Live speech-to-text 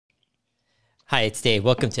Hi, it's Dave.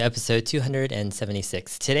 Welcome to episode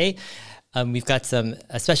 276. Today, we've got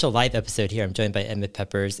a special live episode here. I'm joined by Emmet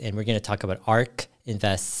Peppers, and we're going to talk about ARK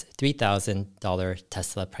invests $3,000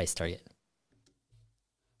 Tesla price target.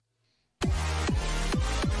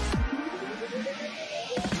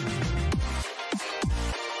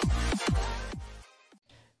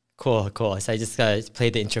 Cool. So I just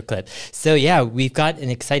played the intro clip. So yeah, we've got an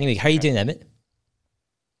exciting week. How are you doing, Emmet?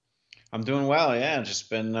 I'm doing well. Yeah, just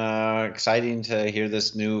been exciting to hear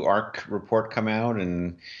this new ARK report come out,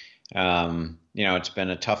 and it's been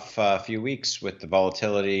a tough few weeks with the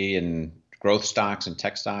volatility and growth stocks and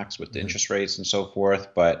tech stocks with the interest rates and so forth.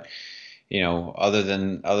 But other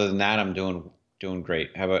than that, I'm doing great.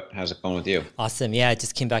 How's it going with you? Awesome. Yeah, I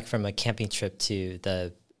just came back from a camping trip to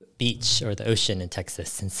the beach or the ocean in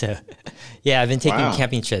Texas, and so yeah, I've been taking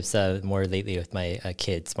camping trips more lately with my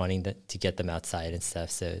kids, wanting to get them outside and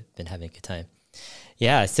stuff. So been having a good time.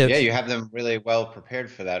 Yeah. So yeah, you have them really well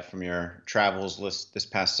prepared for that from your travels list this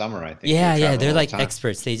past summer, I think. Yeah, they're like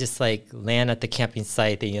experts. They just like land at the camping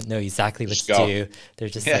site. They know exactly what to do. They're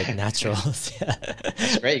just like naturals. Yeah.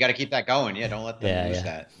 That's great. You got to keep that going. Yeah, don't let them lose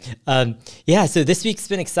that. So this week's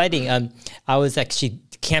been exciting. I was actually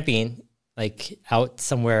camping like out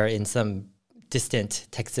somewhere in some distant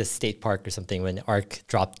Texas state park or something when ARK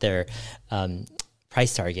dropped their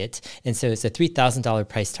price target. And so it's a $3,000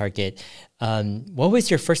 price target. What was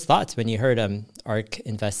your first thoughts when you heard ARK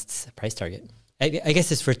invests price target? I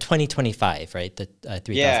guess it's for 2025, right? The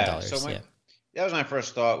 $3,000. Yeah, that was my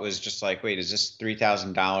first thought, was just like, wait, is this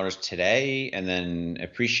 $3,000 today and then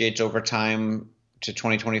appreciates over time to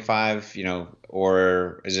 2025,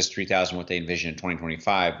 or is this 3,000 what they envision in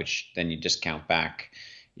 2025, which then you discount back,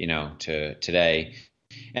 to today.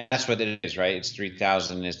 And that's what it is, right? It's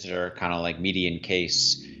 3,000 is their kind of like median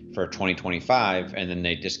case for 2025. And then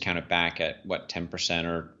they discount it back at what, 10%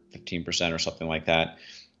 or 15% or something like that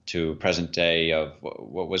to present day of,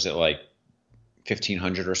 what was it, like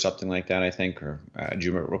 1,500 or something like that, I think, or do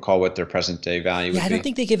you recall what their present day value would be? I don't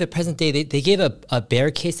think they gave a present day. They gave a bear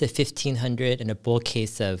case of 1,500 and a bull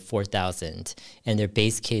case of 4,000, and their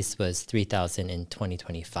base case was 3,000 in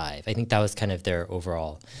 2025. I think that was kind of their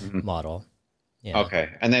overall model. Yeah. Okay,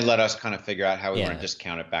 and they let us kind of figure out how we want to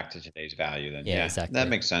discount it back to today's value then. Yeah, exactly. That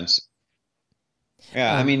makes sense.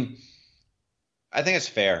 Yeah, I mean, I think it's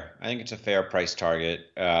fair. I think it's a fair price target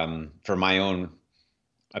for my own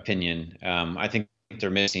opinion. I think they're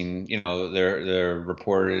missing, their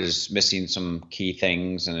report is missing some key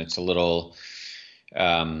things, and it's a little.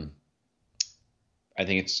 I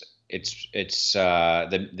think it's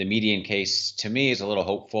the median case to me is a little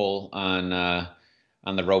hopeful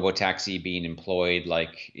on the robo-taxi being employed,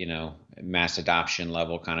 like mass adoption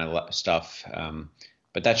level kind of stuff.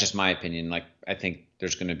 But that's just my opinion. Like, I think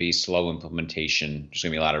there's going to be slow implementation. There's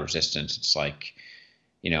going to be a lot of resistance. It's like,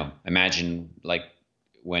 imagine like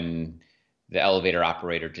when the elevator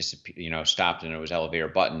operator stopped and it was elevator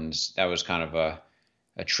buttons. That was kind of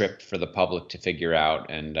a trip for the public to figure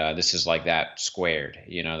out. And this is like that squared.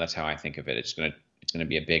 That's how I think of it. It's gonna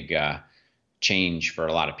be a big change for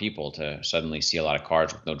a lot of people to suddenly see a lot of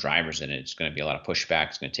cars with no drivers in it. It's going to be a lot of pushback.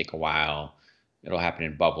 It's going to take a while. It'll happen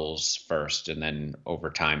in bubbles first, and then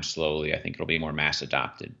over time, slowly, I think it'll be more mass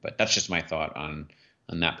adopted. But that's just my thought on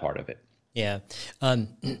that part of it. Yeah.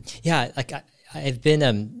 Like I've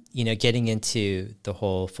been, getting into the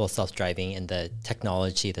whole full self-driving and the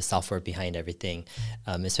technology, the software behind everything,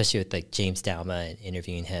 especially with like James Dalma and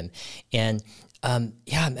interviewing him. And I'm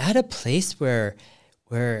at a place where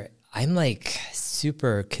I'm like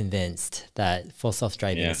super convinced that full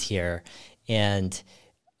self-driving is here. And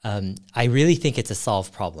I really think it's a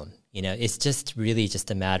solved problem. It's just really just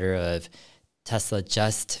a matter of Tesla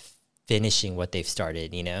just finishing what they've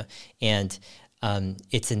started, and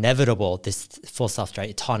it's inevitable. This full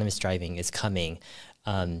self-driving, autonomous driving is coming.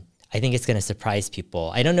 I think it's going to surprise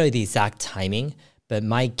people. I don't know the exact timing, but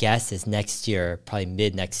my guess is next year, probably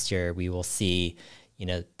mid next year, we will see,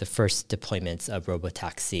 the first deployments of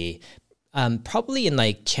robotaxi. Probably in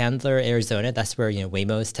like Chandler, Arizona. That's where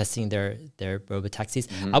Waymo is testing their robotaxis.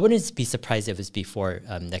 I wouldn't be surprised if it was before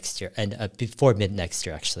next year and before mid next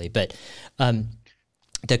year actually. But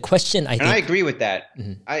the question I agree with that.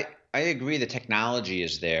 I agree the technology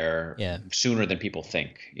is there sooner than people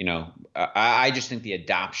think. I just think the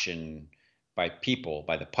adoption by people,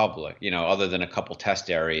 by the public, other than a couple test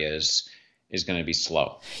areas, is going to be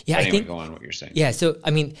slow. Yeah, but anyway, I think, go on what you're saying. Yeah, so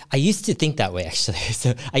I mean, I used to think that way actually.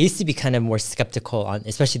 So I used to be kind of more skeptical on,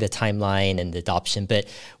 especially the timeline and the adoption. But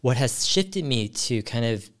what has shifted me to kind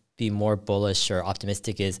of be more bullish or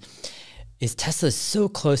optimistic is Tesla so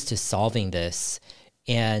close to solving this.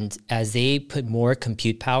 And as they put more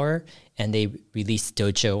compute power and they release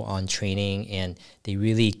Dojo on training and they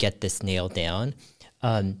really get this nailed down,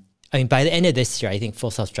 I mean, by the end of this year, I think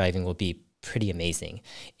full self-driving will be pretty amazing.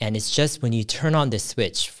 And it's just when you turn on the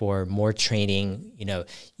switch for more training, you know,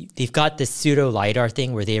 they've got this pseudo LiDAR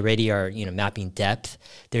thing where they already are, you know, mapping depth.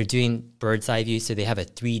 They're doing bird's eye view. So they have a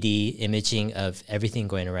 3D imaging of everything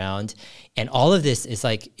going around. And all of this is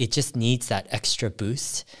like, it just needs that extra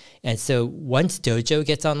boost. And so once Dojo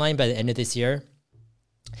gets online by the end of this year,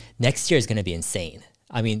 next year is going to be insane.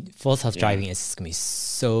 I mean, full self-driving is going to be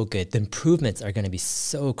so good. The improvements are going to be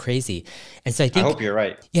so crazy. And so I think— I hope you're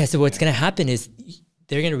right. Yeah, so what's going to happen is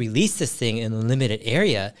they're going to release this thing in a limited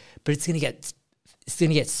area, but it's going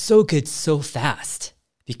to get so good so fast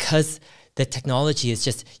because the technology is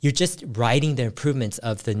just— you're just riding the improvements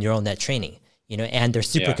of the neural net training, you know, and their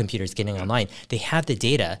supercomputers getting online. They have the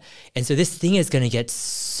data. And so this thing is going to get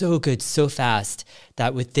so good so fast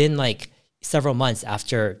that within like several months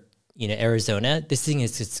after, you know, Arizona, this thing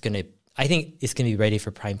is just going to— I think it's going to be ready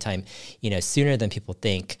for prime time, you know, sooner than people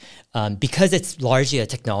think, because it's largely a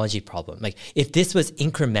technology problem. Like if this was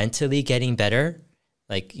incrementally getting better,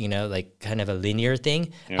 like, you know, like kind of a linear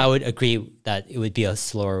thing, I would agree that it would be a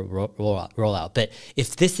slower rollout. But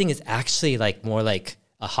if this thing is actually like more like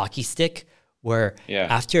a hockey stick, where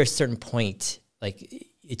after a certain point, like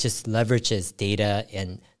it just leverages data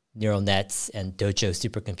and neural nets and Dojo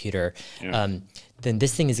supercomputer, then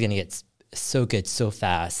this thing is going to get so good so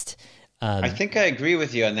fast. I think I agree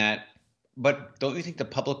with you on that, but don't you think the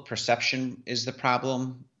public perception is the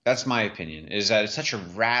problem? That's my opinion, is that it's such a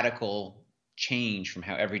radical change from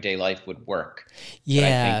how everyday life would work.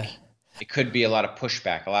 Yeah. I think it could be a lot of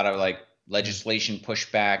pushback, a lot of like legislation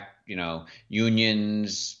pushback, you know,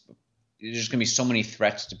 unions. There's going to be so many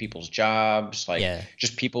threats to people's jobs, like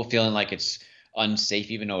just people feeling like it's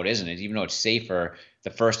unsafe, even though it isn't. Even though it's safer,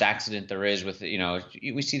 the first accident there is with, you know,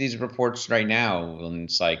 we see these reports right now, and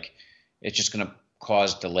it's like it's just going to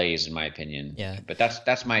cause delays, in my opinion. Yeah. But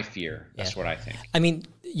that's my fear. That's what I think. I mean,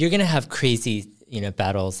 you're going to have crazy, you know,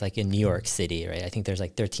 battles like in New York City, right? I think there's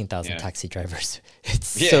like 13,000 taxi drivers.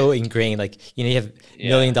 It's so ingrained. Like, you know, you have $1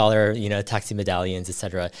 million, you know, taxi medallions, et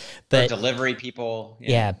cetera. But delivery people.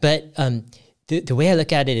 But the way I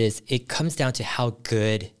look at it is it comes down to how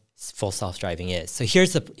good full self-driving is. So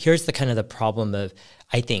here's the kind of the problem of,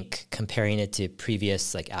 I think, comparing it to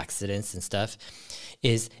previous like accidents and stuff,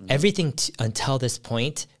 is everything until this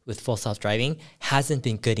point with full self-driving hasn't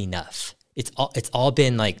been good enough. It's all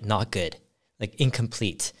been like not good, like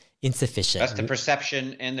incomplete, insufficient. That's the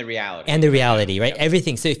perception and the reality. And the reality, right?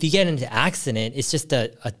 Everything. So if you get into an accident, it's just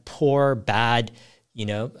a poor, bad, you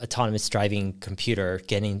know, autonomous driving computer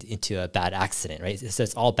getting into a bad accident, right? So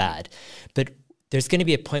it's all bad. But there's going to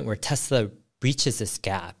be a point where Tesla breaches this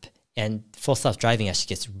gap and full self-driving actually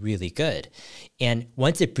gets really good. And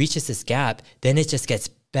once it breaches this gap, then it just gets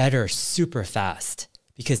better super fast,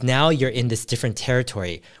 because now you're in this different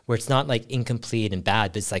territory where it's not like incomplete and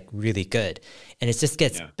bad, but it's like really good. And it just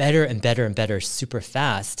gets better and better and better super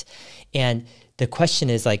fast. And the question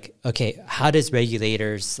is like, okay, how does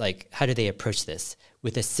regulators, like, how do they approach this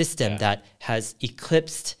with a system that has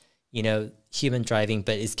eclipsed, you know, human driving,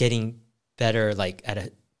 but is getting better, like at a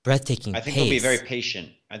breathtaking pace? I think they'll be very patient.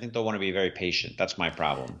 I think they'll want to be very patient. That's my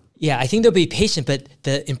problem. Yeah, I think they'll be patient, but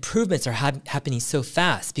the improvements are happening so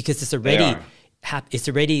fast because it's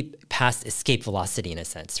already past escape velocity in a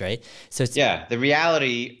sense, right? So it's, the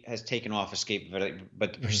reality has taken off escape,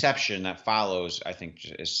 but the perception that follows, I think,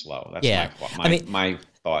 is slow. That's my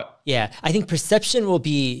thought. Yeah, I think perception will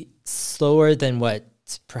be slower than what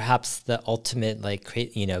perhaps the ultimate,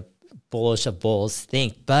 like, you know, bullish of bulls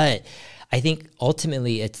think, but I think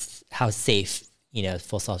ultimately it's how safe, you know,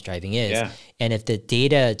 full self-driving is. Yeah. And if the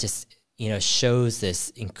data just, you know, shows this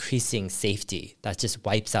increasing safety that just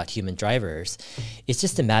wipes out human drivers, it's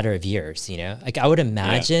just a matter of years, you know? Like I would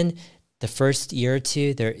imagine the first year or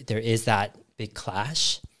two, there is that big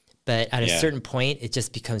clash, but at a certain point, it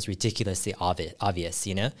just becomes ridiculously obvious,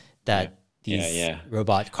 you know, that these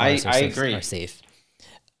robot cars are safe.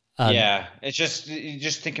 It's just, you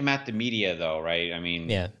just think about the media though, right? I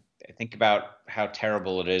mean, think about how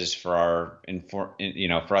terrible it is for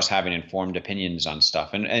for us having informed opinions on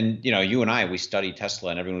stuff. And you know, you and I, we study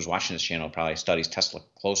Tesla, and everyone who's watching this channel probably studies Tesla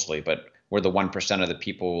closely, but we're the 1% of the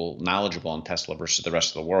people knowledgeable on Tesla versus the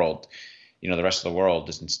rest of the world. You know, the rest of the world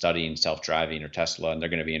isn't studying self-driving or Tesla, and they're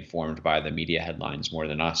going to be informed by the media headlines more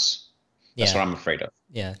than us. That's what I'm afraid of.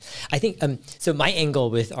 Yeah. I think, so my angle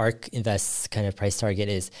with ARK Invest's kind of price target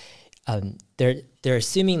is, they're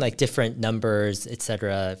assuming like different numbers, et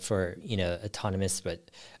cetera, for, autonomous,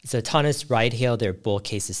 but so autonomous ride hail, their bull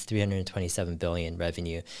case is 327 billion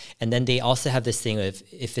revenue. And then they also have this thing of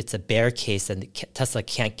if it's a bear case and Tesla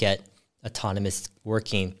can't get autonomous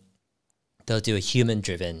working, they'll do a human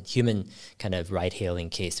kind of ride hailing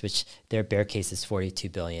case, which their bear case is 42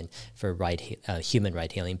 billion for human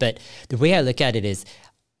ride hailing. But the way I look at it is,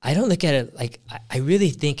 I don't look at it like, I really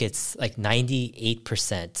think it's like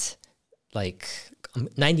 98%, like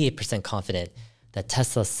 98% confident that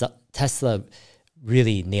Tesla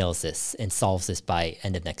really nails this and solves this by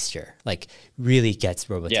end of next year. Like really gets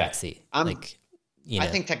robotaxi. I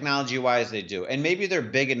think technology wise they do, and maybe they're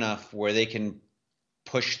big enough where they can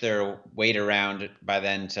push their weight around by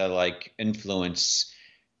then to like influence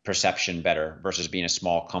perception better versus being a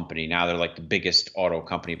small company. Now they're like the biggest auto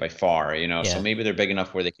company by far, so maybe they're big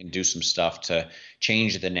enough where they can do some stuff to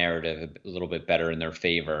change the narrative a little bit better in their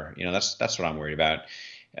favor. That's what I'm worried about.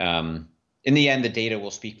 In the end, the data will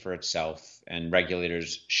speak for itself, and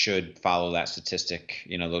regulators should follow that statistic,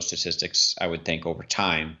 those statistics, I would think, over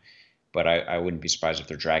time. But I wouldn't be surprised if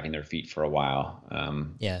they're dragging their feet for a while.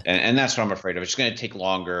 And that's what I'm afraid of. It's going to take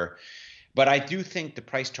longer. But I do think the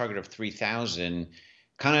price target of 3,000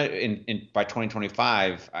 kind of in by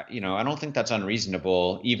 2025, I don't think that's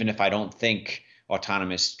unreasonable, even if I don't think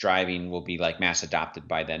autonomous driving will be like mass adopted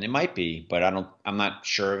by then. It might be, but I'm not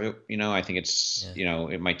sure of it. I think it's,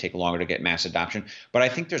 it might take longer to get mass adoption. But I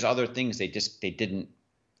think there's other things they didn't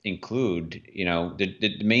include.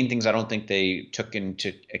 The main things I don't think they took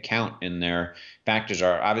into account in their factors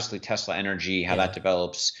are obviously Tesla Energy, how that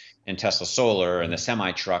develops, and Tesla Solar and the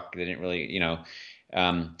semi truck. They didn't really,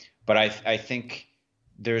 but I think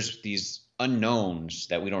there's these unknowns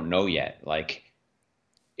that we don't know yet. Like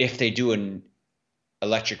if they do an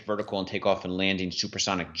electric vertical and takeoff and landing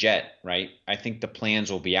supersonic jet, right? I think the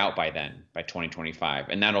plans will be out by then, by 2025,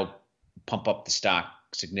 and that'll pump up the stock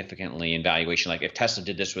significantly in valuation. Like if Tesla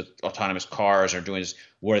did this with autonomous cars or doing this,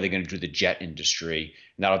 what are they going to do to the jet industry?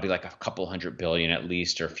 And that'll be like a couple $100 billion at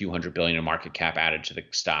least, or a few $100 billion in market cap added to the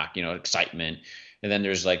stock, excitement. And then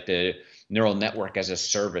there's like the neural network as a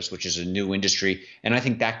service, which is a new industry. And I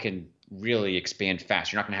think that can really expand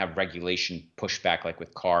fast. You're not going to have regulation pushback like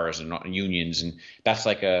with cars and unions. And that's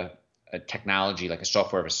like a technology, like a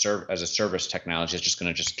software as a service technology that's just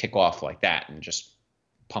going to just kick off like that and just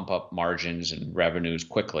pump up margins and revenues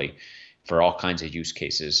quickly for all kinds of use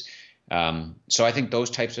cases. So I think those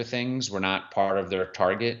types of things were not part of their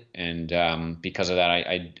target. And because of that,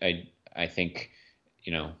 I think,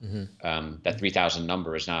 that 3,000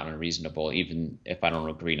 number is not unreasonable, even if I don't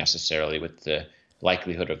agree necessarily with the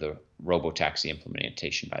likelihood of the robotaxi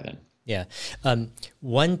implementation by then. Yeah.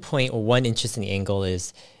 One point or one interesting angle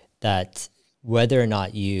is that whether or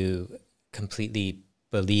not you completely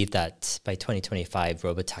believe that by 2025,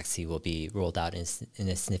 robotaxi will be rolled out in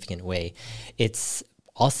a significant way, it's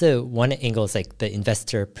also one angle is like the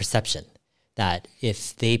investor perception, that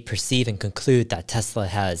if they perceive and conclude that Tesla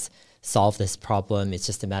has solved this problem, it's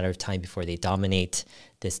just a matter of time before they dominate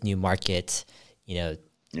this new market,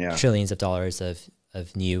 trillions of dollars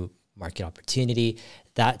of new market opportunity,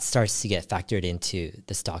 that starts to get factored into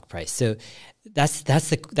the stock price. So that's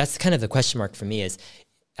kind of the question mark for me is,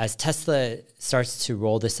 as Tesla starts to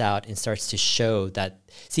roll this out and starts to show that,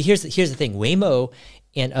 see, here's the thing, Waymo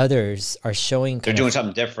and others are showing they're doing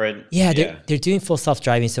something different. Yeah, they're doing full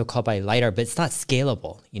self-driving, so-called by LiDAR, but it's not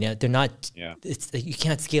scalable. They're not. Yeah. It's you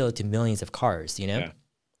can't scale it to millions of cars. And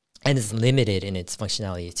it's limited in its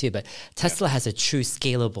functionality too. But Tesla has a true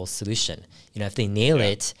scalable solution. If they nail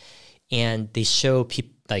it, and they show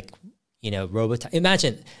people like robot.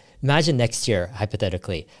 Imagine next year,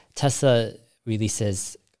 hypothetically, Tesla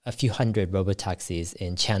releases a few hundred robotaxis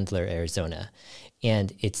in Chandler, Arizona,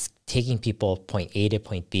 and it's taking people point A to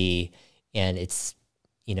point B, and it's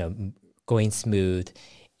going smooth,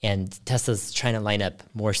 and Tesla's trying to line up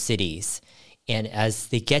more cities. And as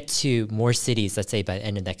they get to more cities, let's say by the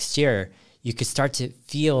end of next year, you could start to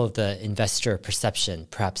feel the investor perception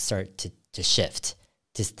perhaps start to shift,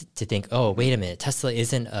 to think, oh, wait a minute, Tesla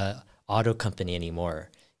isn't a auto company anymore.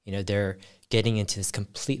 They're getting into this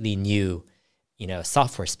completely new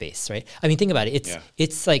software space, right? I mean, think about it.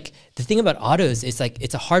 It's like the thing about autos is like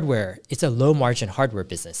it's a low margin hardware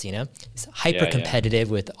business, It's hyper competitive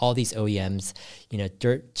with all these OEMs,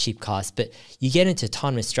 dirt cheap costs. But you get into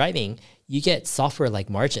autonomous driving, you get software like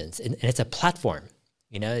margins, and it's a platform.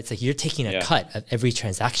 It's like you're taking a cut of every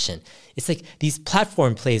transaction. It's like these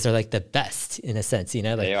platform plays are like the best in a sense,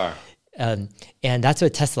 They are. And that's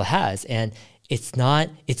what Tesla has. And it's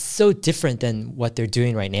so different than what they're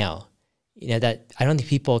doing right now. that I don't think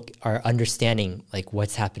people are understanding like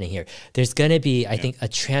what's happening here. There's going to be, I think, a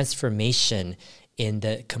transformation in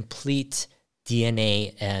the complete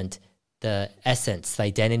DNA and the essence, the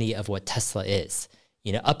identity of what Tesla is.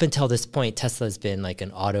 Up until this point, Tesla has been like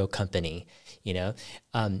an auto company,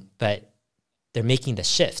 but they're making the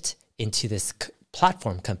shift into this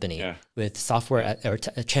platform company with software or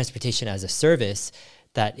transportation as a service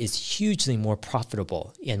that is hugely more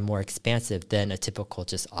profitable and more expansive than a typical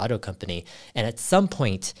just auto company. And at some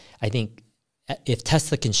point, I think if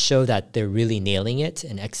Tesla can show that they're really nailing it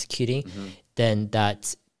and executing, then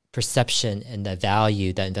that perception and the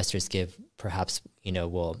value that investors give perhaps,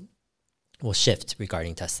 will shift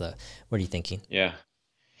regarding Tesla. What are you thinking?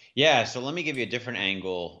 Yeah. So let me give you a different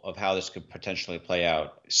angle of how this could potentially play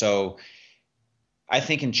out. So I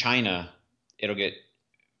think in China, it'll get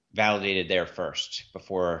validated there first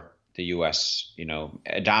before the US.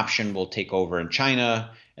 Adoption will take over in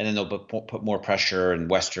China, and then they'll put more pressure in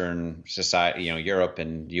Western society, Europe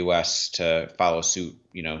and US to follow suit,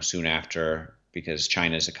 soon after, because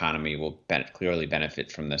China's economy will clearly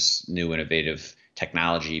benefit from this new innovative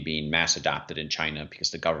technology being mass adopted in China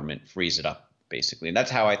because the government frees it up, basically. And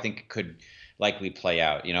that's how I think it could likely play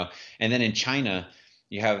out, And then in China,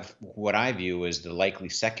 you have what I view as the likely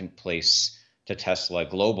second place to Tesla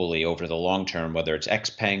globally over the long term, whether it's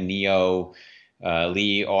XPeng, NIO,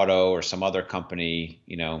 Li Auto, or some other company,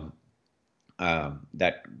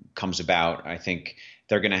 that comes about. I think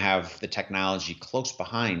they're going to have the technology close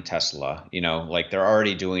behind Tesla, like they're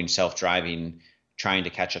already doing self-driving, trying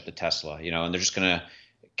to catch up to Tesla, and they're just going to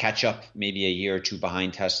catch up maybe a year or two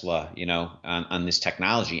behind Tesla, on this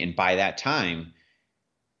technology. And by that time,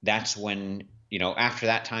 that's when, after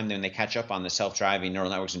that time, then they catch up on the self-driving neural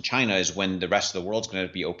networks in China is when the rest of the world's going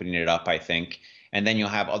to be opening it up, I think. And then you'll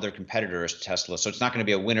have other competitors to Tesla. So it's not going to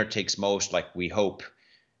be a winner takes most like we hope.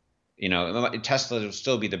 Tesla will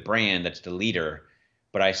still be the brand that's the leader,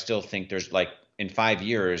 but I still think there's like in 5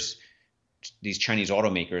 years, these Chinese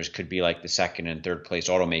automakers could be like the second and third place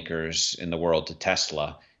automakers in the world to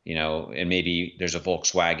Tesla, and maybe there's a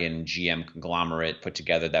Volkswagen GM conglomerate put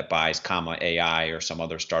together that buys Comma AI or some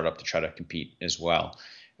other startup to try to compete as well.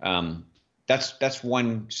 That's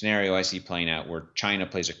one scenario I see playing out where China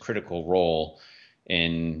plays a critical role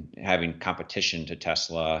in having competition to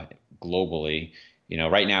Tesla globally.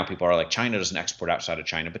 Right now people are like, China doesn't export outside of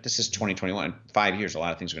China, but this is 2021. 5 years, a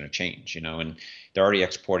lot of things are going to change, and they're already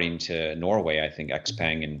exporting to Norway, I think,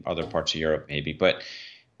 XPeng, and other parts of Europe maybe. But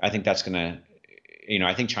I think that's going to,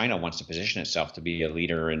 I think China wants to position itself to be a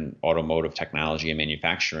leader in automotive technology and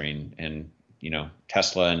manufacturing. And,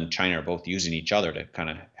 Tesla and China are both using each other to kind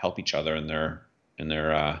of help each other in their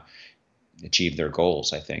achieve their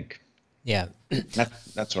goals, I think. Yeah.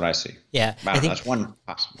 That's what I see. Yeah. I think that's one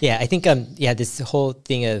possible. Yeah. I think, this whole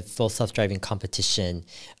thing of full self-driving competition,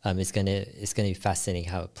 is going to be fascinating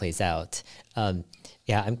how it plays out. I'm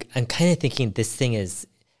kind of thinking this thing is,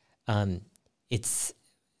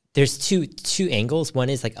 there's two angles. One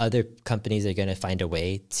is like other companies are going to find a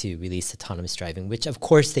way to release autonomous driving, which of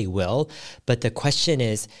course they will. But the question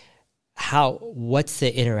is, what's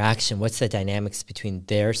the interaction? What's the dynamics between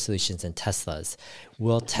their solutions and Tesla's?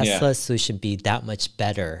 Will Tesla's solution be that much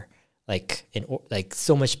better, like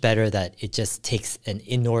so much better that it just takes an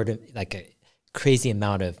inordinate, like a crazy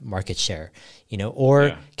amount of market share,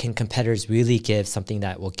 or can competitors really give something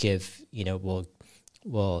that will give,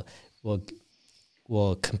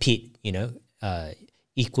 will compete,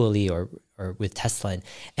 equally or with Tesla.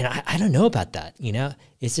 And I don't know about that,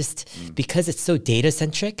 it's just because it's so data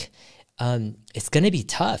centric. It's going to be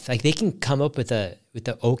tough. Like they can come up with the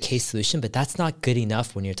okay solution, but that's not good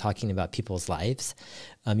enough when you're talking about people's lives.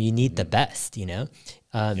 You need the best,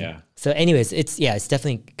 So anyways, it's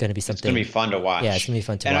definitely going to be something. It's going to be fun to watch. Yeah, it's going to be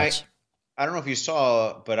fun to watch. I don't know if you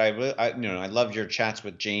saw, but I loved your chats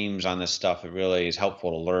with James on this stuff. It really is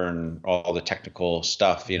helpful to learn all the technical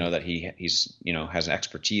stuff, that he's has an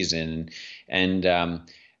expertise in. And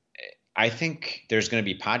I think there's going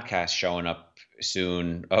to be podcasts showing up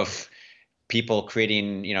soon of people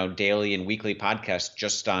creating, daily and weekly podcasts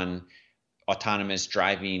just on autonomous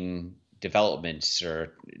driving developments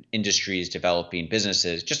or industries developing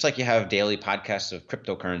businesses, just like you have daily podcasts of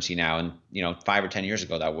cryptocurrency now. And, 5 or 10 years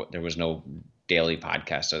ago, there was no daily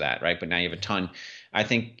podcast of that, right? But now you have a ton. I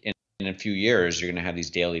think in a few years, you're going to have these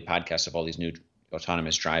daily podcasts of all these new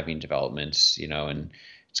autonomous driving developments, and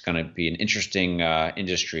it's going to be an interesting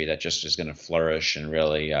industry that just is going to flourish and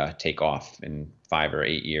really take off in 5 or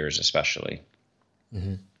 8 years, especially.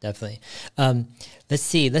 Mm-hmm, definitely. Let's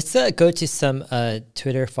see. Let's go to some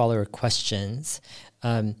Twitter follower questions.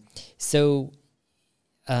 So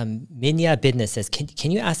Minya Business says,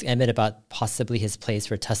 can you ask Emmet about possibly his place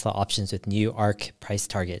for Tesla options with new ARK price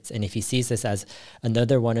targets? And if he sees this as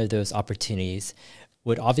another one of those opportunities,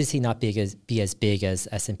 would obviously not be as big as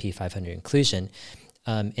S&P 500 inclusion.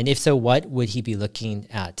 And if so, what would he be looking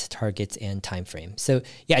at targets and time frame? So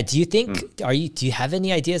yeah, do you think, do you have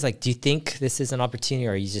any ideas? Like, do you think this is an opportunity,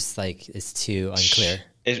 or are you just like, it's too unclear?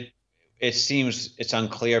 It seems it's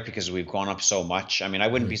unclear because we've gone up so much. I mean, I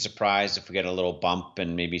wouldn't be surprised if we get a little bump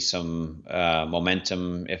and maybe some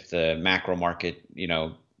momentum if the macro market,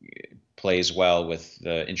 plays well with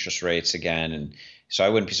the interest rates again. And so I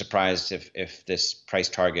wouldn't be surprised if this price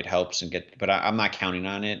target helps but I'm not counting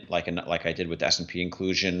on it like I did with S&P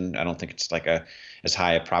inclusion. I don't think it's like as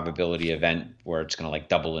high a probability event where it's going to like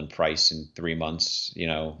double in price in 3 months,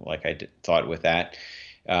 like I thought with that.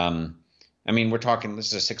 I mean, we're talking, this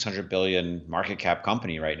is a 600 billion market cap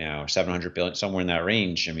company right now, 700 billion, somewhere in that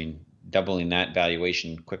range. I mean, doubling that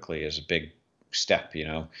valuation quickly is a big step,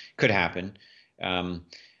 could happen.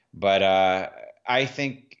 But I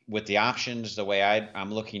think with the options, the way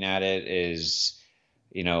I'm looking at it is,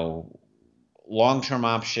 long-term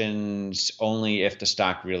options only if the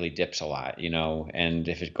stock really dips a lot, and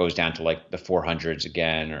if it goes down to like the 400s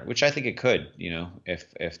again, which I think it could,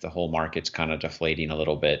 if the whole market's kind of deflating a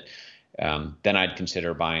little bit. Then I'd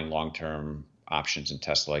consider buying long-term options in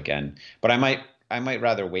Tesla again. But I might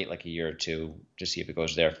rather wait like a year or two to see if it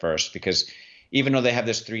goes there first, because even though they have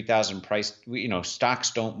this 3,000 price,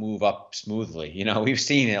 stocks don't move up smoothly. We've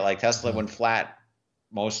seen it, like Tesla went flat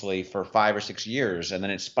mostly for 5 or 6 years, and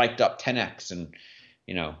then it spiked up 10x in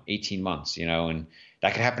 18 months, and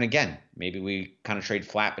that could happen again. Maybe we kind of trade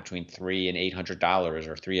flat between $300 and $800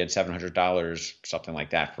 or $300 and $700, something like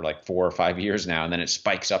that, for like 4 or 5 years now. And then it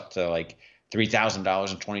spikes up to like $3,000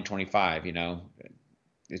 in 2025.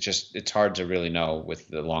 It's hard to really know with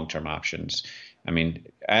the long-term options. I mean,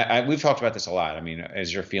 we've talked about this a lot. I mean,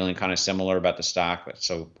 is your feeling kind of similar about the stock that's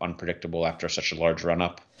so unpredictable after such a large run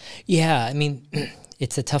up? Yeah. I mean,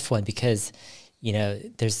 it's a tough one because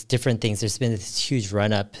there's different things. There's been this huge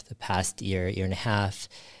run up the past year and a half.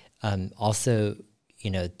 Also,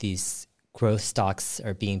 these growth stocks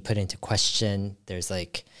are being put into question. There's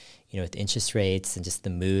like, with interest rates and just the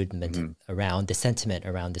mood around the sentiment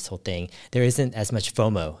around this whole thing, there isn't as much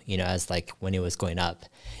FOMO, as like when it was going up.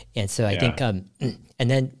 And so I think, and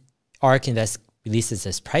then ARK Invest releases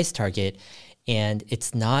this price target, and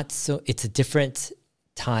it's a different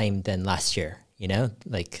time than last year.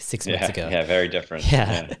 Like 6 months ago. Yeah, very different.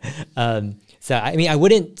 Yeah. So I mean, I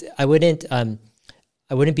wouldn't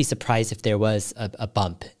be surprised if there was a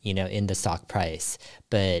bump, in the stock price,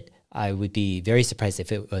 but I would be very surprised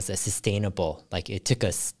if it was a sustainable, like it took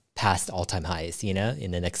us past all-time highs, in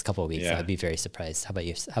the next couple of weeks. I'd be very surprised. How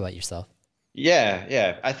about yourself?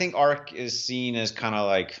 Yeah. I think ARK is seen as kind of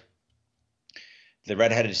like the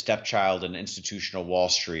redheaded stepchild in institutional Wall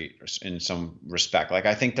Street in some respect. Like,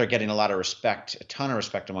 I think they're getting a ton of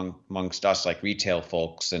respect amongst us, like retail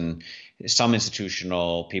folks, and some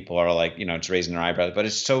institutional people are like, it's raising their eyebrows, but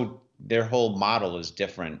their whole model is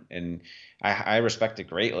different. And I respect it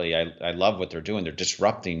greatly. I love what they're doing. They're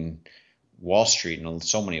disrupting Wall Street in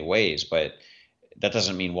so many ways, but that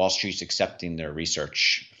doesn't mean Wall Street's accepting their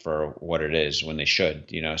research for what it is when they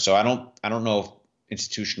should, so I don't know if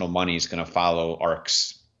institutional money is going to follow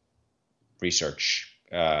ARK's research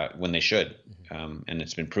when they should, and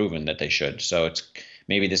it's been proven that they should. So it's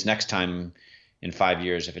maybe this next time in 5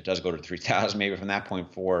 years, if it does go to 3,000, maybe from that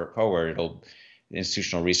point forward,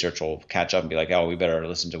 institutional research will catch up and be like, oh, we better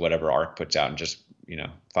listen to whatever ARK puts out and just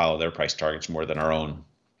follow their price targets more than our own.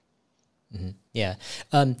 Mm-hmm. Yeah.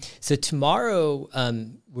 So tomorrow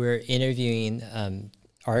we're interviewing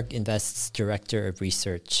ARK Invest's Director of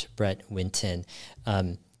Research, Brett Winton.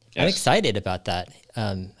 I'm excited about that.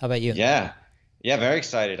 How about you? Yeah, very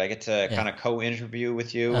excited. I get to kind of co-interview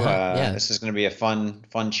with you. This is going to be a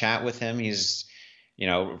fun chat with him. He's,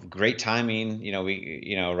 great timing.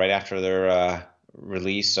 We, right after their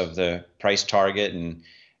release of the price target, and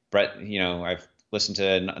Brett, I've listened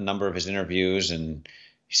to a number of his interviews, and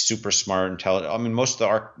he's super smart, intelligent. I mean,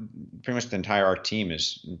 pretty much the entire ARK team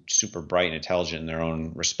is super bright and intelligent in their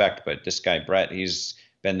own respect. But this guy, Brett, he's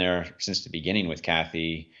been there since the beginning with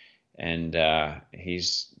Kathy, and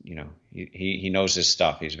he's, he knows his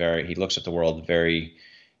stuff. He looks at the world very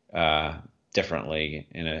differently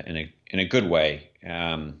in a good way.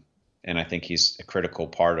 And I think he's a critical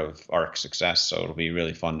part of ARK's success. So it'll be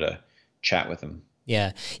really fun to chat with him.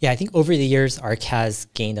 Yeah. I think over the years, ARK has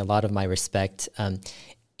gained a lot of my respect.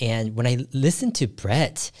 And when I listen to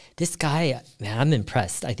Brett, this guy, man, I'm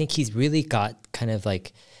impressed. I think he's really got kind of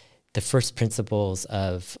like the first principles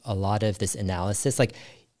of a lot of this analysis. Like,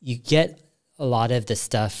 you get a lot of the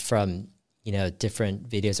stuff from, you know, different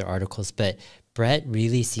videos or articles, but Brett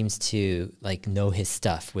really seems to like know his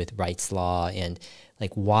stuff with Wright's law and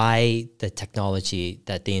like why the technology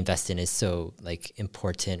that they invest in is so like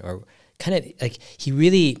important, or kind of like he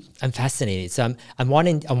really, I'm fascinated. So I'm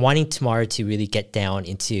wanting tomorrow to really get down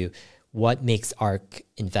into what makes ARK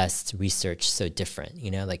Invest research so different,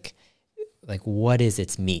 you know, like what is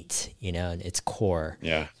its meat, you know, and its core.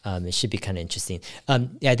 Yeah. It should be kind of interesting.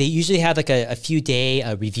 Yeah, they usually have like a few day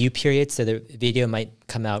review period. So the video might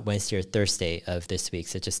come out Wednesday or Thursday of this week.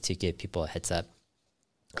 So just to give people a heads up.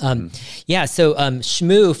 Yeah, so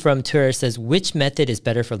Shmoo from Twitter says, which method is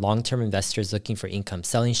better for long-term investors looking for income?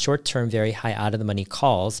 Selling short-term, very high out-of-the-money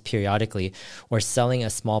calls periodically, or selling a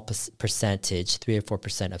small percentage, 3 or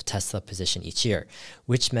 4% of Tesla position each year?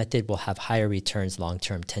 Which method will have higher returns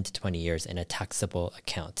long-term, 10 to 20 years, in a taxable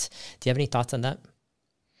account? Do you have any thoughts on that?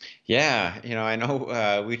 Yeah, you know, I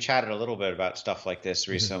know we chatted a little bit about stuff like this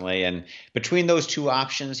recently, and between those two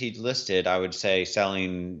options he listed, I would say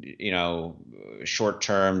selling, you know,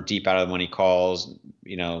 short-term, deep out-of-the-money calls,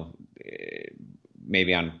 you know,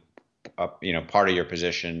 maybe on, you know, part of your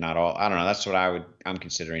position, not all. I don't know. That's what I'm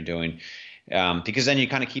considering doing, because then you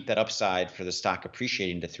kind of keep that upside for the stock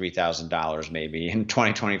appreciating to $3,000 maybe in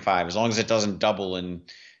 2025, as long as it doesn't double in,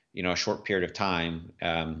 you know, a short period of time,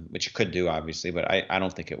 which it could do, obviously, but I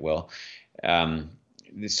don't think it will.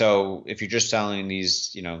 So if you're just selling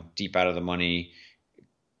these, you know, deep out of the money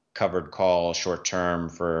covered call short term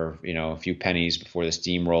for, you know, a few pennies before the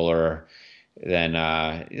steamroller, then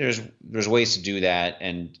there's ways to do that.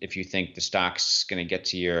 And if you think the stock's going to get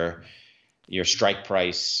to your strike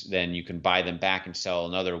price, then you can buy them back and sell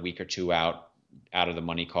another week or two out of the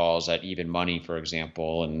money calls at even money, for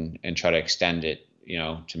example, and try to extend it, you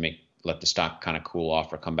know, to let the stock kind of cool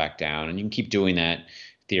off or come back down. And you can keep doing that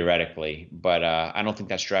theoretically, but I don't think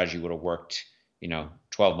that strategy would have worked, you know,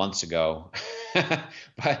 12 months ago.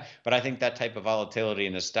 But I think that type of volatility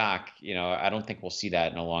in the stock, you know, I don't think we'll see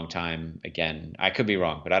that in a long time again. I could be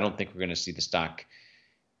wrong, but I don't think we're going to see the stock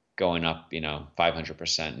going up, you know,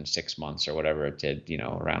 500% in 6 months or whatever it did, you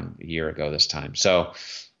know, around a year ago this time. So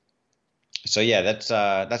yeah,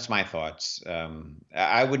 that's my thoughts.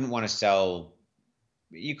 I wouldn't want to sell.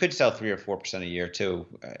 You could sell 3 or 4% a year too.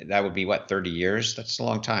 That would be what, 30 years? That's a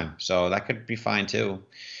long time. So that could be fine too.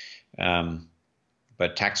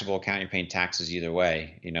 But taxable account, you're paying taxes either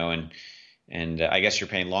way, you know, and I guess you're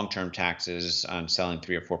paying long-term taxes on selling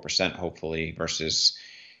 3 or 4%, hopefully, versus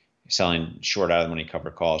selling short out of the money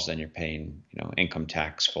covered calls. Then you're paying, you know, income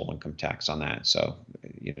tax, full income tax on that. So,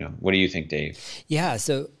 you know, what do you think, Dave? Yeah.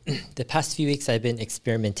 So the past few weeks I've been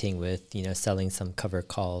experimenting with, you know, selling some covered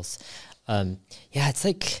calls. Yeah, it's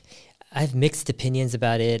like I have mixed opinions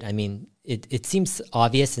about it. I mean, it seems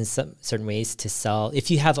obvious in some certain ways to sell if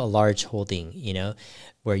you have a large holding, you know,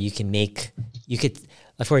 where you could,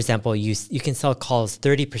 for example, you can sell calls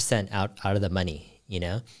 30% out of the money, you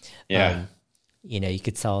know. Yeah. You know, you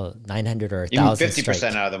could sell 900 or 1,000 50%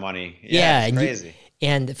 strike out of the money. Yeah, it's crazy.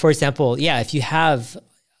 And for example, yeah, if you have,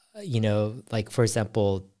 you know, like for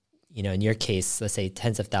example, you know, in your case, let's say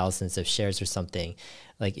tens of thousands of shares or something,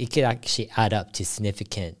 like it could actually add up to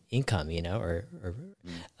significant income, you know,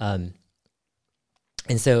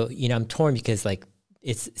 and so, you know, I'm torn because like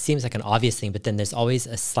it seems like an obvious thing, but then there's always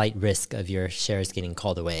a slight risk of your shares getting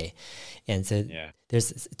called away. And so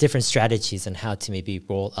there's different strategies on how to maybe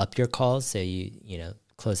roll up your calls. So you know,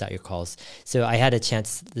 close out your calls. So I had a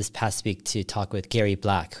chance this past week to talk with Gary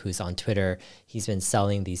Black, who's on Twitter. He's been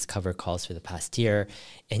selling these cover calls for the past year.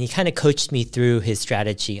 And he kind of coached me through his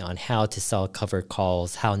strategy on how to sell covered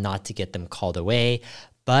calls, how not to get them called away.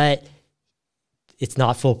 But it's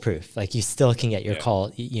not foolproof. Like you still can get your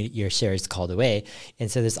your shares called away.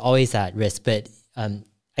 And so there's always that risk. But I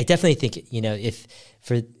definitely think, you know, it's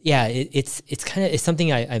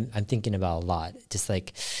something I'm thinking about a lot. Just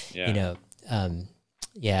like, you know,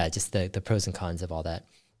 just the pros and cons of all that.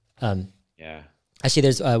 Actually,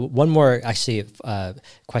 there's one more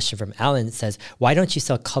question from Alan. It says, why don't you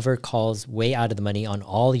sell covered calls way out of the money on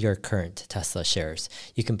all your current Tesla shares?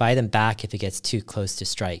 You can buy them back if it gets too close to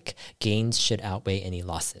strike. Gains should outweigh any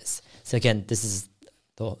losses. So again, this is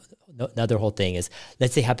another whole thing is,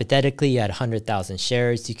 let's say hypothetically you had 100,000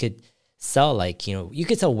 shares. You could sell like, you know, you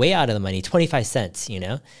could sell way out of the money, 25 cents, you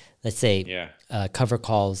know, let's say cover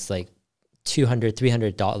calls like $200,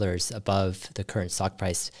 $300 above the current stock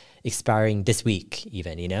price, expiring this week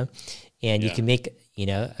even, you know, and you can make, you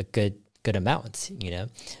know, a good amount, you know.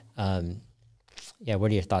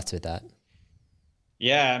 What are your thoughts with that?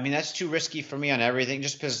 Yeah, I mean that's too risky for me on everything.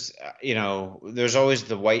 Just because there's always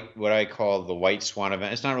the white, what I call the white swan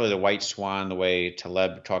event. It's not really the white swan the way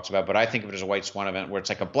Taleb talks about, but I think of it as a white swan event where it's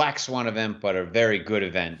like a black swan event, but a very good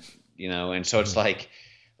event. And so it's Mhm.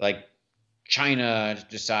 like China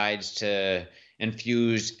decides to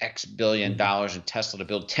infuse X billion dollars in Tesla to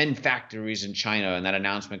build 10 factories in China, and that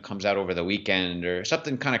announcement comes out over the weekend or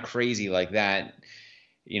something kind of crazy like that,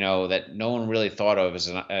 that no one really thought of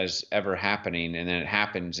as ever happening, and then it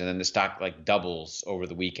happens, and then the stock like doubles over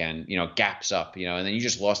the weekend, gaps up, and then you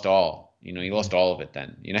just lost all, you Mhm. lost all of it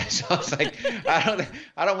then, so it's like I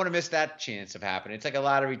don't want to miss that chance of happening. It's like a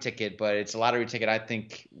lottery ticket, but it's a lottery ticket. I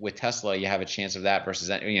think with Tesla, you have a chance of that versus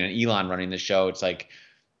that, Elon running the show. It's like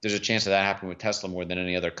there's a chance of that happening with Tesla more than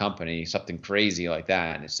any other company, something crazy like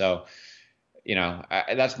that. So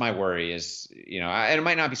that's my worry is, and it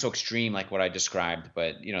might not be so extreme like what I described,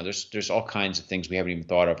 but there's all kinds of things we haven't even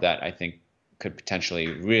thought of that I think could potentially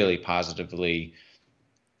really positively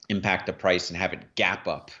impact the price and have it gap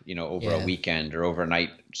up, over a Yeah. weekend or overnight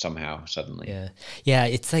somehow suddenly. Yeah. Yeah.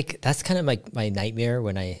 It's like, that's kind of like my nightmare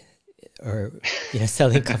when or,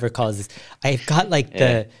 selling cover calls is I've got like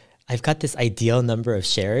Yeah, I've got this ideal number of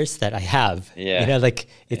shares that I have, yeah, like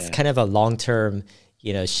it's yeah, kind of a long-term,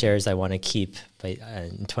 shares I want to keep by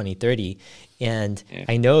in 2030. And yeah,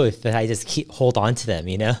 I know if I just hold on to them,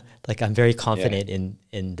 like I'm very yeah, confident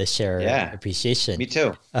in the share yeah. appreciation. Me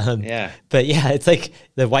too. Um, Yeah, but yeah, it's like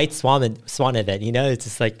the white swan event, it's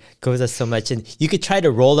just like goes up so much, and you could try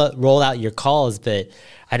to roll out your calls, but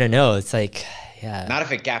I don't know. It's like, yeah, not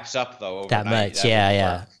if it gaps up though that overnight. much. That Yeah, wouldn't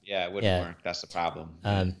yeah, work. Yeah, it wouldn't yeah. work. That's the problem.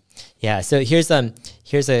 Yeah. Um, yeah. So here's a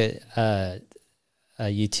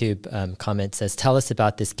YouTube comment says, "Tell us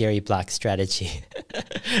about this Gary Black strategy."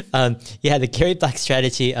 Yeah, the Gary Black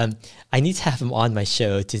strategy. I need to have him on my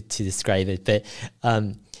show to describe it, but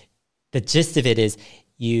the gist of it is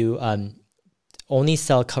you only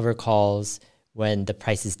sell cover calls when the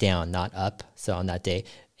price is down, not up. So on that day,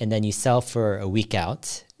 and then you sell for a week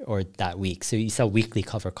out or that week. So you sell weekly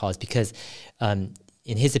cover calls because,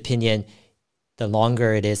 in his opinion, the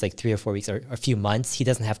longer it is, like 3 or 4 weeks or a few months, he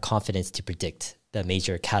doesn't have confidence to predict the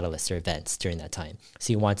major catalysts or events during that time. So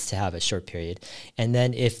he wants to have a short period. And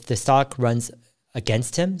then if the stock runs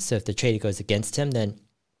against him, so if the trade goes against him, then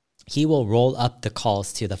he will roll up the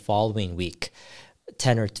calls to the following week,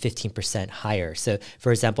 10 or 15% higher. So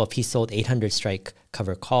for example, if he sold 800 strike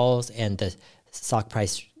cover calls and the stock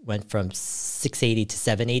price went from 680 to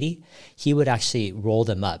 780, he would actually roll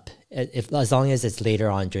them up. As long as it's later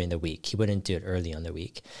on during the week, he wouldn't do it early on the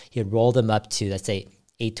week. He would roll them up to, let's say,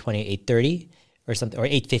 820, 830 or something, or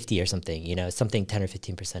 850 or something, something 10 or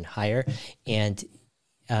 15% higher. And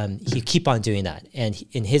he keep on doing that. And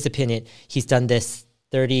in his opinion, he's done this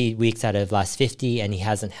 30 weeks out of the last 50, and he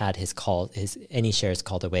hasn't had any shares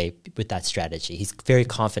called away with that strategy. He's very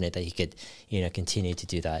confident that he could, continue to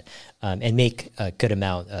do that and make a good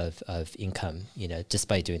amount of income, just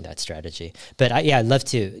by doing that strategy. But I'd love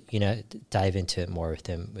to, dive into it more with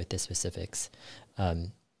him with the specifics.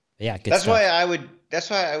 Yeah, good That's stuff. why I would. That's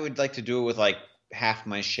why I would like to do it with like half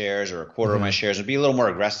my shares or a quarter of my Hmm. shares, and be a little more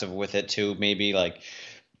aggressive with it too. Maybe like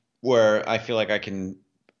where I feel like I can,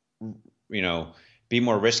 you know, be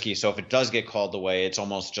more risky. So if it does get called away, it's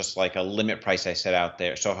almost just like a limit price I set out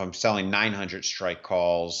there. So if I'm selling 900 strike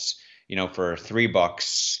calls, for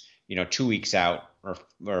 $3, 2 weeks out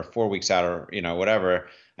or 4 weeks out or, whatever,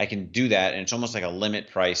 I can do that. And it's almost like a limit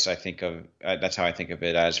price. I think of that's how I think of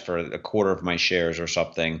it, as for a quarter of my shares or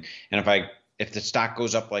something. And if the stock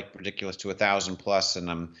goes up like ridiculous to 1,000 plus,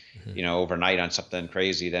 and I'm, Hmm. overnight on something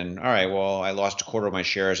crazy, then all right, well, I lost a quarter of my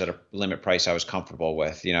shares at a limit price I was comfortable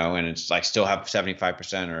with, and it's like still have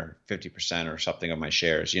 75% or 50% or something of my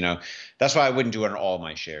shares. That's why I wouldn't do it on all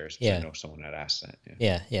my shares, because I Yeah. know someone had asked that.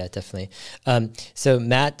 Yeah. Yeah, definitely. So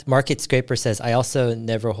Matt Market Scraper says, I also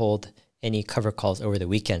never hold any cover calls over the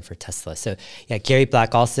weekend for Tesla. So yeah, Gary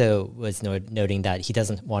Black also was noting that he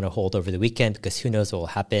doesn't want to hold over the weekend because who knows what will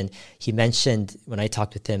happen. He mentioned when I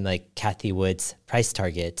talked with him, like Kathy Wood's price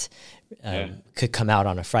target Yeah. could come out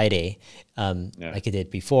on a Friday, Yeah. like it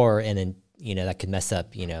did before, and then that could mess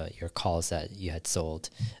up your calls that you had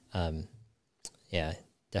sold. Yeah,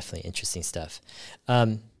 definitely interesting stuff.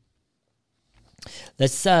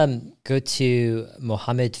 Let's go to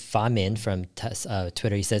Mohammed Famin from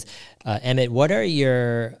Twitter. He says, Emmett, what are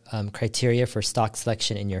your criteria for stock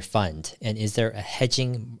selection in your fund? And is there a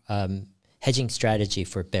hedging strategy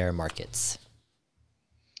for bear markets?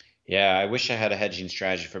 Yeah, I wish I had a hedging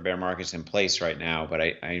strategy for bear markets in place right now, but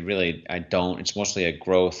I really I don't. It's mostly a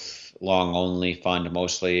growth long only fund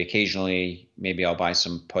mostly. Occasionally, maybe I'll buy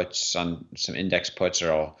some puts on some index puts,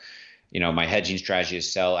 or I'll my hedging strategy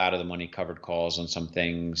is sell out of the money covered calls on some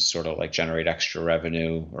things, sort of like generate extra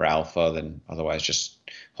revenue or alpha than otherwise just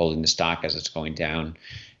holding the stock as it's going down.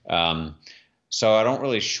 So I don't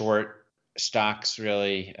really short stocks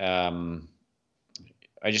really.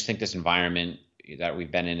 I just think this environment that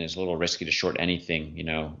we've been in is a little risky to short anything,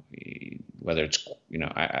 whether it's,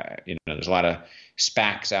 there's a lot of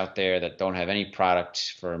SPACs out there that don't have any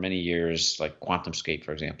product for many years, like QuantumScape,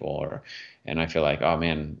 for example, and I feel like, oh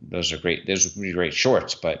man, those are great. Those would be great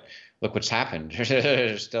shorts, but look what's happened.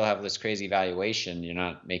 Still have this crazy valuation. You're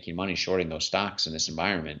not making money shorting those stocks in this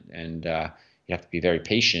environment. And you have to be very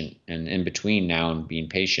patient. And in between now and being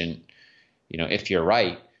patient, if you're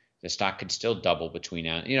right, the stock could still double between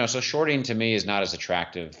now. So shorting to me is not as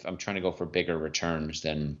attractive. I'm trying to go for bigger returns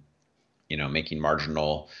than, making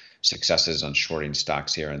marginal successes on shorting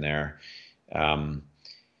stocks here and there.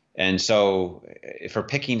 And so for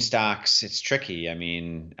picking stocks, it's tricky. I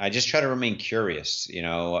mean, I just try to remain curious.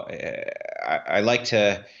 I like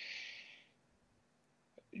to,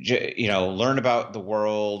 learn about the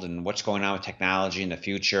world and what's going on with technology in the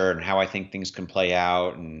future and how I think things can play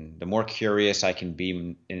out. And the more curious I can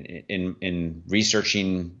be in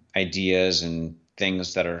researching ideas and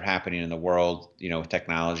things that are happening in the world, with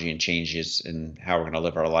technology and changes and how we're going to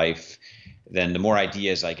live our life, then the more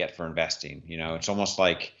ideas I get for investing. It's almost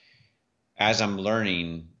like as I'm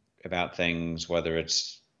learning about things, whether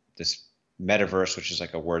it's this metaverse, which is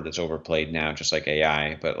like a word that's overplayed now, just like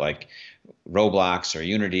AI, but like Roblox or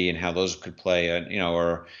Unity and how those could play,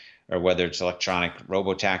 or whether it's electronic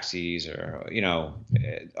robo-taxis or,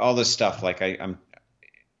 all this stuff. Like I'm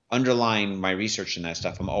underlying my research in that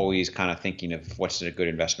stuff. I'm always kind of thinking of what's a good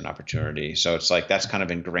investment opportunity. So it's like that's kind of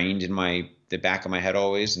ingrained in the back of my head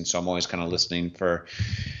always. And so I'm always kind of listening for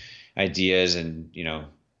ideas and,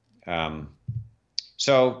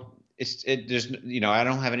 so there's, I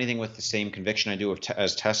don't have anything with the same conviction I do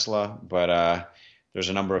as Tesla, but there's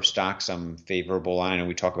a number of stocks I'm favorable on. And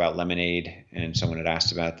we talk about Lemonade, and someone had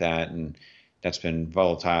asked about that, and that's been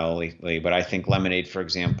volatile lately. But I think Lemonade, for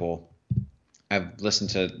example, I've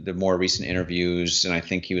listened to the more recent interviews, and I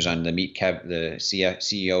think he was on the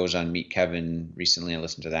CEO was on Meet Kevin recently. I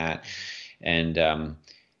listened to that, and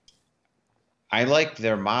I like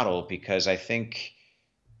their model because I think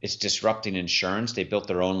it's disrupting insurance. They built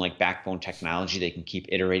their own backbone technology they can keep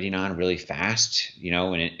iterating on really fast,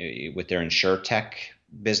 with their InsurTech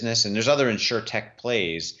business. And there's other InsurTech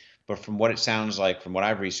plays, but from what it sounds like, from what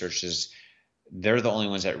I've researched, is they're the only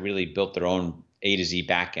ones that really built their own A to Z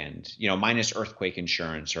backend, minus earthquake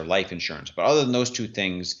insurance or life insurance. But other than those two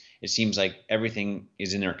things, it seems like everything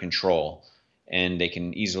is in their control, and they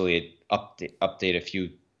can easily update a few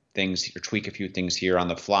things or tweak a few things here on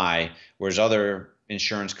the fly, whereas other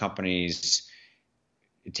insurance companies,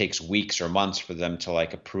 it takes weeks or months for them to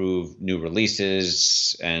approve new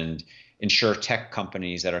releases. And InsurTech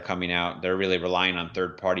companies that are coming out, they're really relying on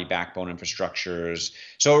third-party backbone infrastructures.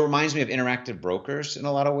 So it reminds me of Interactive Brokers in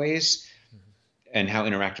a lot of ways, and how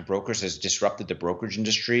Interactive Brokers has disrupted the brokerage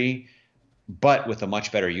industry, but with a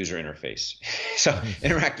much better user interface. So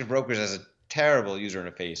Interactive Brokers has a terrible user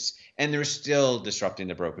interface, and they're still disrupting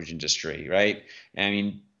the brokerage industry, right? I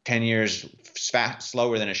mean, 10 years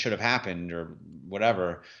slower than it should have happened or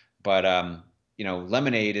whatever. But,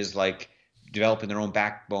 Lemonade is developing their own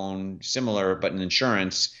backbone, similar, but in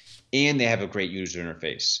insurance, and they have a great user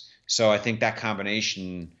interface. So I think that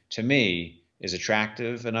combination, to me, is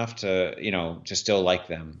attractive enough to, to still like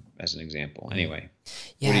them as an example. Anyway,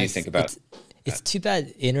 what do you think about It's too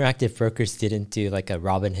bad Interactive Brokers didn't do a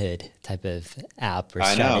Robinhood type of app or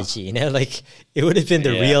strategy. It would have been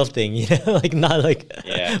the real thing. Not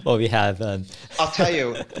what we have. I'll tell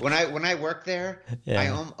you, when I worked there,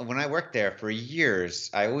 when I worked there for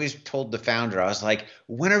years, I always told the founder, I was like,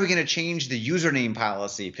 when are we going to change the username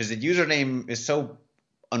policy? Because the username is so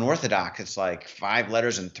unorthodox. It's 5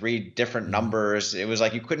 letters and 3 different numbers. It was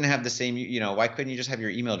you couldn't have the same, why couldn't you just have your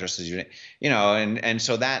email address as your, and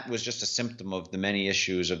so that was just a symptom of the many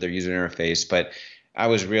issues of their user interface. But I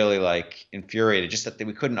was really infuriated just that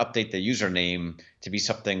we couldn't update the username to be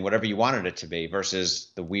something, whatever you wanted it to be, versus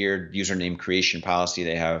the weird username creation policy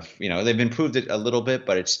they have. They've improved it a little bit,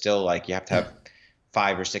 but it's still you have to have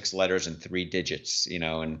 5 or 6 letters and 3 digits,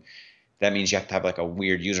 and that means you have to have a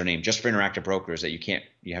weird username just for Interactive Brokers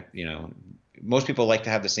that most people like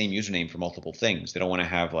to have the same username for multiple things. They don't want to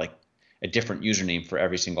have a different username for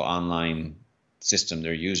every single online system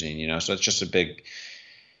they're using, so it's just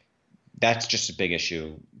that's just a big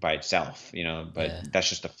issue by itself, but that's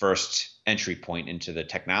just the first entry point into the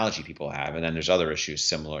technology people have. And then there's other issues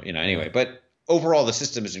similar, anyway, but overall the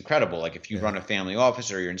system is incredible. If you run a family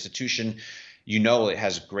office or your institution, you know it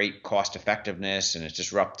has great cost effectiveness and it's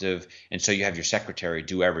disruptive, and so you have your secretary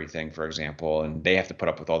do everything, for example, and they have to put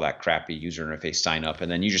up with all that crappy user interface sign up,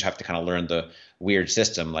 and then you just have to kind of learn the weird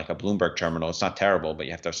system like a Bloomberg terminal. It's not terrible, but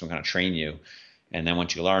you have to have some kind of train you, and then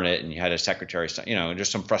once you learn it and you had a secretary, you know, there's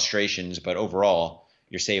some frustrations, but overall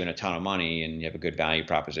you're saving a ton of money and you have a good value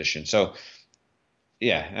proposition. So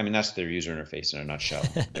yeah, I mean that's their user interface in a nutshell,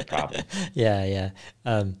 their problem. Yeah, yeah,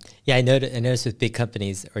 yeah. I noticed with big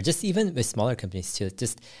companies, or just even with smaller companies too.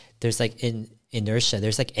 Just there's like inertia.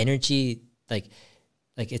 There's like energy. Like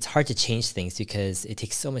it's hard to change things because it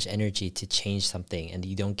takes so much energy to change something, and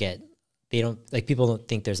you don't get. They don't like people don't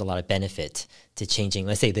think there's a lot of benefit to changing.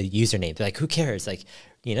 Let's say the username. They're like, who cares? Like,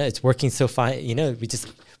 you know, it's working so fine. You know,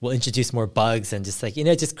 we'll introduce more bugs and just like, you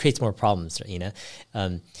know, it just creates more problems. You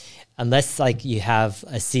know. Unless like you have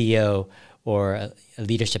a CEO or a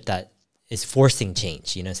leadership that is forcing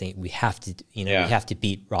change, you know, saying we have to, you know, we have to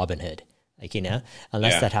beat Robinhood, like, you know,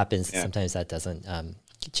 unless that happens, sometimes that doesn't,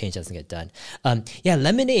 change doesn't get done. Yeah,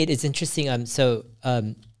 Lemonade is interesting.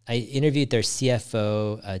 I interviewed their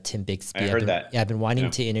CFO, Tim Bixby. I heard that. Yeah, I've been wanting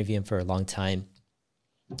to interview him for a long time.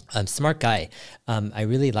 Smart guy. I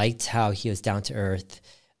really liked how he was down to earth.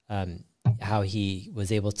 How he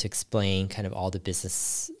was able to explain kind of all the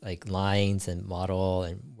business like lines and model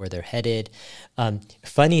and where they're headed.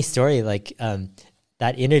 Funny story, like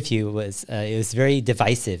that interview was it was very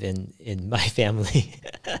divisive in my family.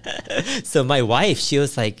 So my wife, she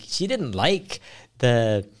was like, she didn't like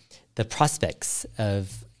the prospects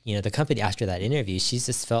of, you know, the company after that interview. She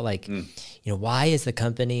just felt like, you know, why is the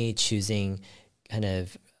company choosing kind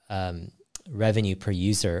of revenue per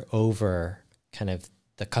user over kind of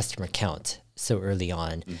the customer count so early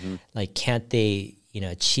on? Like, can't they, you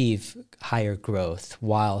know, achieve higher growth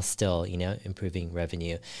while still, you know, improving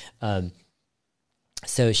revenue?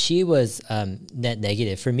 So she was net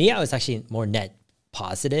negative. For me, I was actually more net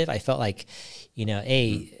positive. I felt like, you know,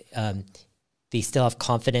 they still have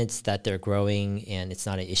confidence that they're growing and it's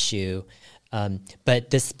not an issue.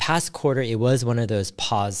 But this past quarter, it was one of those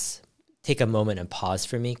take a moment and pause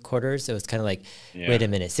for me quarters. It was kind of like, wait a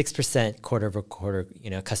minute, 6% quarter over quarter,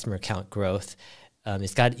 you know, customer count growth. You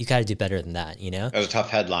got to do better than that, you know? That was a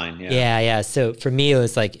tough headline. Yeah. So for me, it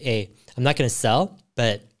was like, hey, I'm not going to sell,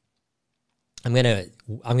 but I'm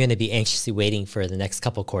going to be anxiously waiting for the next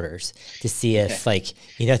couple quarters to see if like,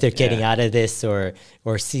 you know, they're getting out of this or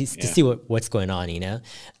to see what's going on, you know?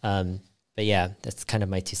 But yeah, that's kind of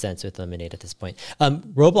my 2 cents with Lemonade at this point.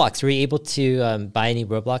 Roblox, were you able to buy any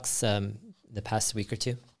Roblox the past week or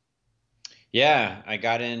two? Yeah, I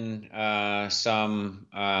got in some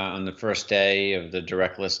on the first day of the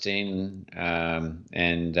direct listing, and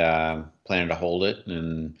planning to hold it.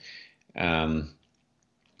 And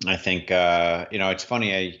I think you know, it's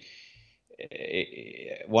funny.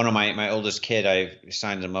 One of my oldest kid, I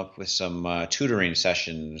signed him up with some tutoring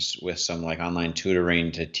sessions with some like online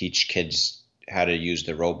tutoring to teach kids how to use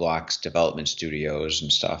the Roblox development studios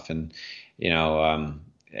and stuff. And, you know,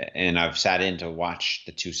 and I've sat in to watch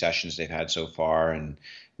the 2 sessions they've had so far, and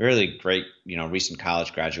really great, you know, recent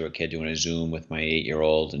college graduate kid doing a Zoom with my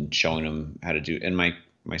 8-year-old and showing him how to do, and my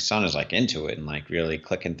son is like into it and like really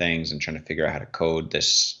clicking things and trying to figure out how to code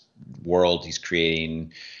this world he's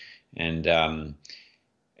creating. And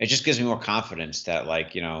it just gives me more confidence that,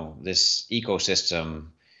 like, you know, this ecosystem,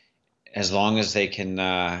 as long as they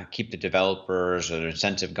can keep the developers or the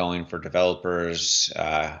incentive going for developers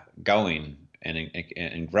going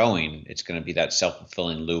and growing, it's going to be that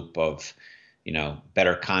self-fulfilling loop of, you know,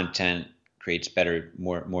 better content creates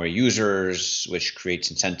more users, which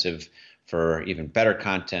creates incentive for even better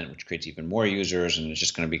content, which creates even more users, and it's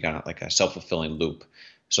just going to be kind of like a self-fulfilling loop.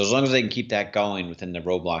 So as long as they can keep that going within the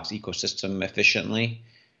Roblox ecosystem efficiently,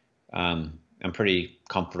 I'm pretty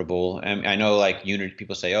comfortable. And I know like Unity,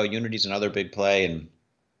 people say, oh, Unity's another big play, and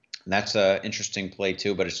that's a interesting play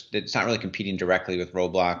too, but it's not really competing directly with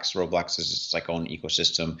Roblox. Roblox is its like own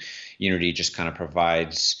ecosystem. Unity just kind of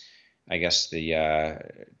provides, I guess, the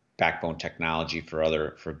backbone technology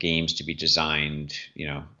for games to be designed, you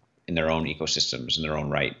know, in their own ecosystems in their own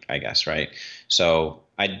right, I guess, right? So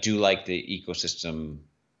I do like the ecosystem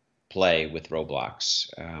play with Roblox.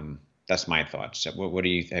 That's my thoughts. What do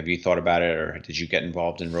you have you thought about it, or did you get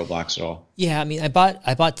involved in Roblox at all? Yeah, I mean, I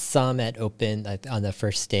bought some at Open on the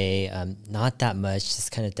first day. Not that much,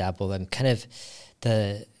 just kind of dabbled. I'm kind of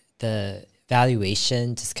the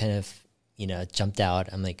valuation just kind of, you know, jumped out.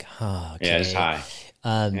 I'm like, oh, okay. Yeah, it's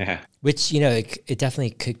high. Which, you know, it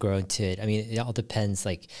definitely could grow into it. I mean, it all depends.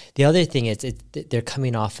 Like the other thing is they're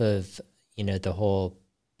coming off of, you know, the whole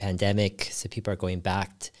pandemic, so people are going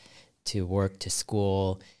back to work, to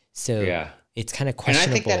school. So it's kind of And I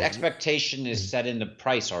think that questionable. expectation is set in the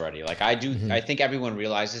price already. Like I do, Hmm. I think everyone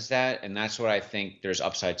realizes that, and that's what I think there's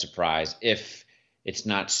upside surprise if it's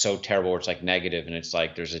not so terrible where it's like negative and it's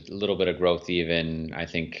like there's a little bit of growth even. I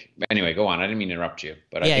think anyway, go on. I didn't mean to interrupt you,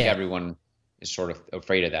 but I Yeah, think yeah. everyone is sort of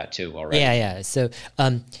afraid of that too Yeah, already. yeah. So,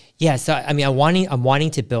 yeah. So, I mean, I'm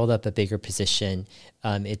wanting to build up a bigger position.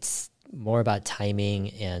 It's more about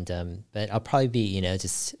timing, and but I'll probably be,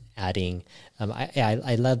 just adding.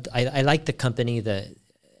 I like the company. The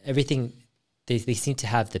everything they seem to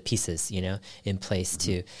have the pieces, in place Hmm.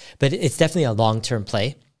 too. But it's definitely a long term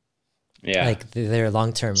play. Yeah. Like they're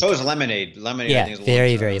long term. So is Lemonade. Lemonade, I Yeah, think, is long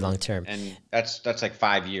very very long term, term. and that's like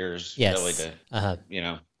 5 years really Yes. to, Uh-huh. you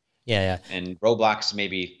know, Yeah, yeah. and Roblox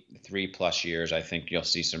maybe 3+ years. I think you'll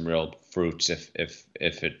see some real fruits if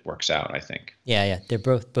it works out, I think. Yeah, yeah, they're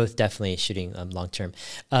both definitely shooting long term.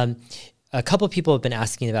 Um, a couple of people have been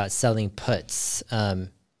asking about selling puts.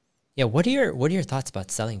 Yeah, what are your thoughts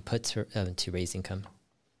about selling puts to raise income?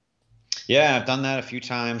 Yeah, I've done that a few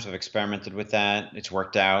times. I've experimented with that. It's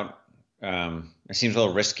worked out. It seems a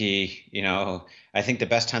little risky, I think the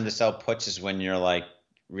best time to sell puts is when you're like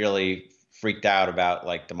really freaked out about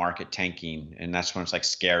like the market tanking, and that's when it's like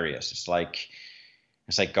scariest. It's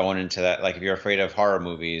like going into that, like if you're afraid of horror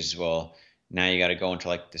movies, well, now you got to go into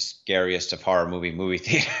like the scariest of horror movie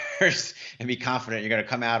theaters and be confident you're going to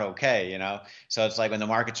come out okay. So it's like when the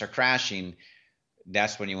markets are crashing,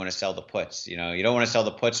 that's when you want to sell the puts. You don't want to sell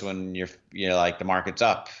the puts when you're like the market's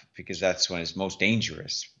up, because that's when it's most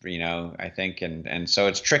dangerous, I think. And so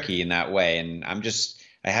it's tricky in that way. And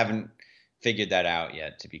I haven't figured that out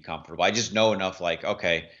yet to be comfortable. I just know enough, like,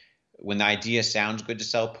 okay, when the idea sounds good to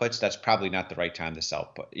sell puts, that's probably not the right time to sell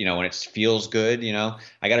put. When it feels good,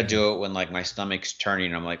 I got to Hmm. do it when like my stomach's turning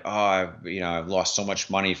and I'm like, oh, I've lost so much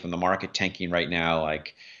money from the market tanking right now.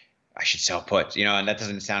 Like, I should sell puts, and that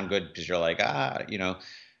doesn't sound good because you're like,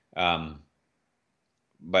 um,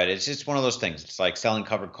 but it's just one of those things. It's like selling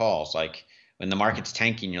covered calls. Like when the market's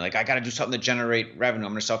tanking, you're like, I got to do something to generate revenue.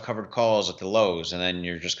 I'm going to sell covered calls at the lows, and then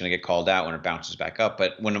you're just going to get called out when it bounces back up.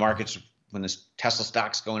 But when this Tesla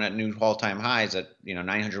stock's going at new all-time highs at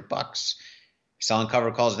 $900, selling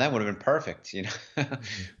covered calls then would have been perfect. Hmm.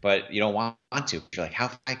 But you don't want to. You're like,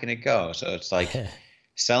 how high can it go? So it's like Yeah,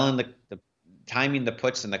 selling the timing the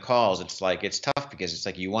puts and the calls. It's like it's tough because it's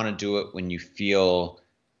like you want to do it when you feel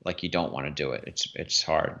like you don't want to do it. It's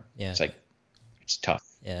hard. yeah, It's like it's tough.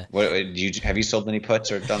 yeah. What do you have you sold any puts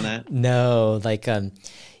or done that? No, like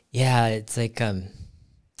yeah, it's like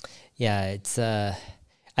yeah, it's I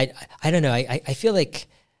don't know. I feel like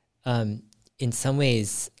in some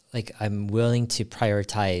ways like I'm willing to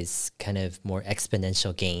prioritize kind of more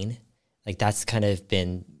exponential gain. Like that's kind of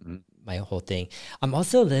been Mhm. my whole thing. I'm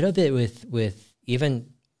also a little bit with even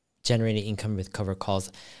generating income with cover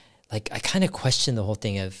calls. Like I kind of question the whole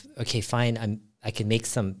thing of okay, fine, I can make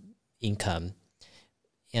some income,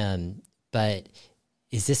 but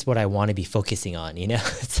is this what I want to be focusing on?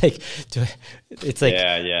 It's like, do I, it's like,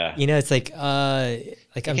 Yeah, yeah. it's like It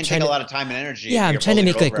I'm can take trying a to, lot of time and energy yeah, if I'm you're trying to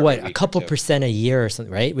rolling it make like over every what, a week or couple two. percent a year or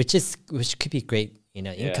something, right? Which could be great,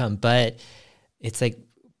 Yeah. income, but it's like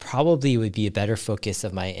probably would be a better focus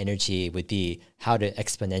of my energy would be how to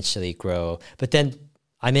exponentially grow. But then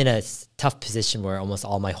I'm in a tough position where almost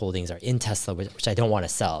all my holdings are in Tesla, which I don't want to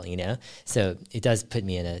sell. So it does put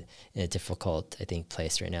me in a difficult, I think,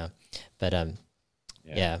 place right now. But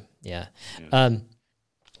Yeah. yeah, yeah. Yeah. Um,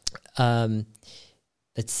 um,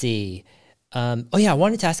 let's see. Oh yeah, I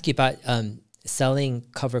wanted to ask you about selling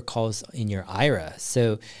cover calls in your IRA.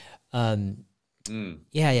 So um, Mm,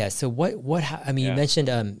 yeah, yeah. So I mean, you yeah. mentioned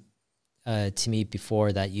to me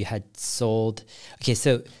before that you had sold. Okay,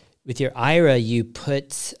 so with your IRA, you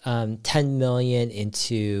put 10 million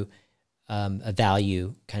into a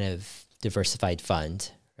value kind of diversified fund,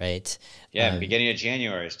 right? Yeah, Um, beginning of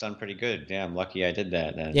January, it's done pretty good. Yeah, I'm lucky I did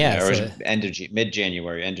that then. yeah, Yeah, or it was so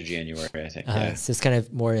mid-January, end of January, I think. Yeah. so it's kind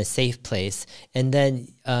of more in a safe place. And then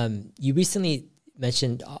you recently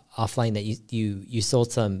mentioned offline that you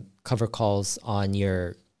sold some cover calls on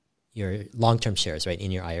your long-term shares, right,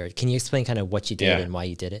 in your IRA. Can you explain kind of what you did Yeah. and why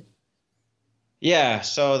you did it? Yeah,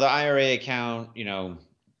 so the IRA account,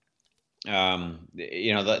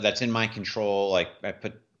 that's in my control. Like I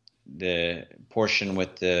put the portion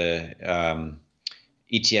with the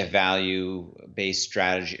ETF value based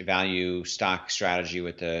strategy, value stock strategy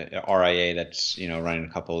with the RIA that's, running a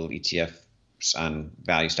couple of ETFs on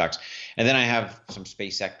value stocks. And then I have some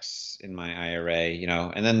SpaceX in my IRA,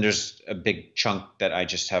 and then there's a big chunk that I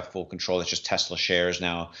just have full control. It's just Tesla shares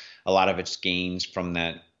now. A lot of it's gains from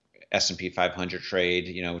that S&P 500 trade,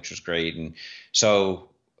 which was great. And so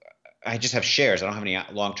I just have shares. I don't have any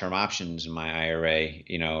long-term options in my IRA,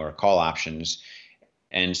 or call options.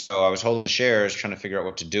 And so I was holding shares, trying to figure out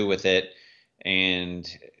what to do with it. And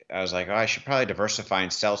I was like, oh, I should probably diversify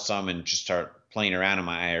and sell some and just start playing around in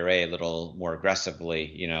my IRA a little more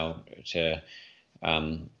aggressively,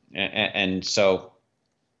 and so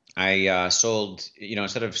I sold,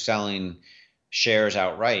 instead of selling shares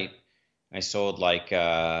outright, I sold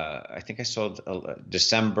I think I sold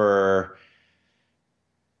December,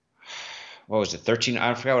 what was it, 13?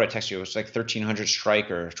 I forgot what I texted you. It was like 1,300 strike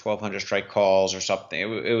or 1,200 strike calls or something.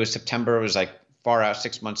 It was September. It was like far out,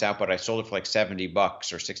 6 months out, but I sold it for like $70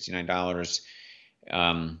 or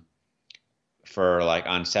 $69 for like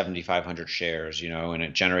on 7,500 shares, and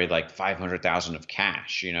it generated like 500,000 of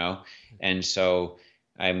cash, and so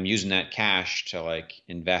I'm using that cash to like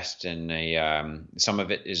invest in some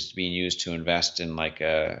of it is being used to invest in like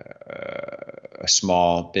a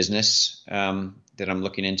small business that I'm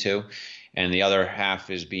looking into. And the other half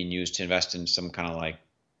is being used to invest in some kind of like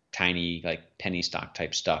tiny, like penny stock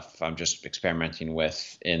type stuff I'm just experimenting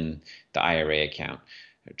with in the IRA account,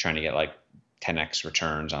 trying to get like 10x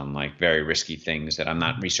returns on like very risky things that I'm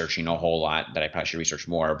not researching a whole lot, that I probably should research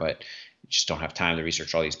more, but just don't have time to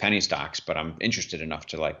research all these penny stocks. But I'm interested enough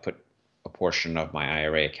to like put a portion of my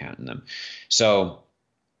IRA account in them. So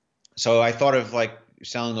I thought of like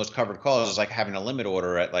selling those covered calls as like having a limit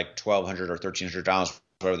order at like $1,200 or $1,300,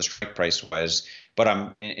 whatever the strike price was. But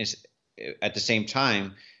at the same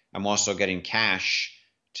time, I'm also getting cash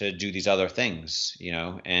to do these other things,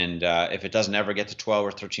 and if it doesn't ever get to $1,200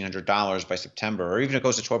 or $1,300 by September, or even if it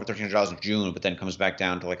goes to $1,200 or $1,300 in June, but then comes back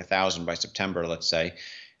down to like 1,000 by September, let's say,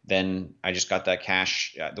 then I just got that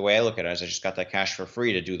cash. The way I look at it is I just got that cash for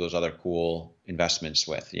free to do those other cool investments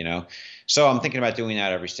with, So I'm thinking about doing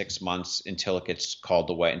that every 6 months until it gets called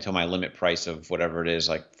away, until my limit price of whatever it is,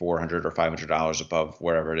 like $400 or $500 above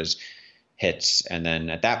wherever it is, hits. And then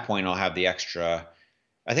at that point, I'll have the extra.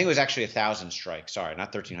 I think it was actually 1,000 strikes. Sorry,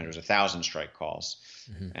 not 1,300. It was 1,000 strike calls,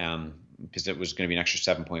 because it was going to be an extra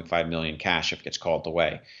 7.5 million cash if it gets called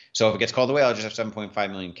away. So if it gets called away, I'll just have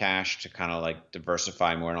 7.5 million cash to kind of like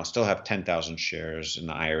diversify more, and I'll still have 10,000 shares in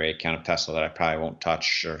the IRA account of Tesla that I probably won't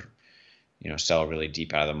touch or sell really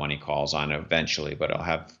deep out of the money calls on eventually. But I'll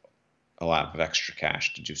have a lot of extra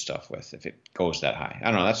cash to do stuff with if it goes that high.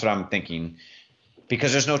 I don't know. That's what I'm thinking.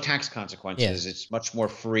 Because there's no tax consequences. Yeah. It's much more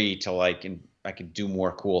free to like, and I could do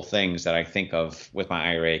more cool things that I think of with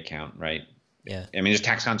my IRA account, right? Yeah. I mean, there's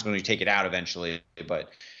tax consequences when you take it out eventually, but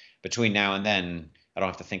between now and then, I don't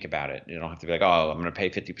have to think about it. You don't have to be like, oh, I'm going to pay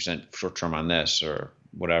 50% short term on this or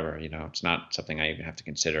whatever. It's not something I even have to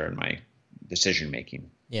consider in my decision making.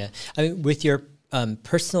 Yeah. I mean, with your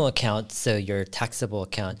personal account, so your taxable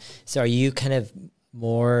account, so are you kind of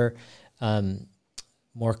more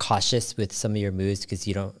cautious with some of your moves because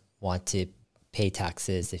you don't want to pay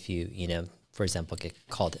taxes if you, for example, get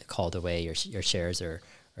called away your shares or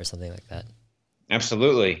something like that?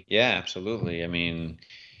 Absolutely. Yeah, absolutely. I mean,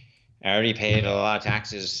 I already paid a lot of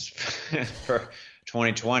taxes for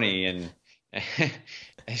 2020, and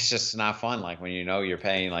it's just not fun. Like when you're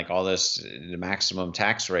paying like all this, the maximum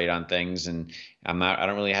tax rate on things, and I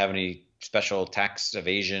don't really have any special tax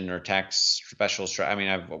evasion or tax special. I mean,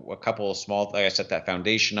 I have a couple of small, like I set that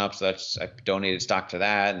foundation up, so I donated stock to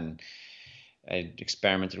that, and I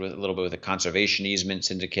experimented with a little bit with a conservation easement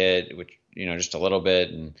syndicate, which, just a little bit.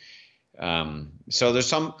 And so there's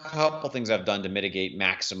some couple things I've done to mitigate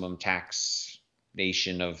maximum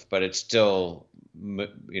taxation but it's still,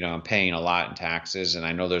 I'm paying a lot in taxes. And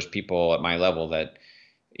I know there's people at my level that,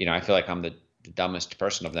 I feel like I'm the dumbest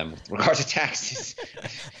person of them with regard to taxes.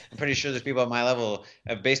 I'm pretty sure there's people at my level,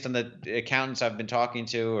 based on the accountants I've been talking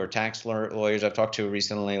to or tax lawyers I've talked to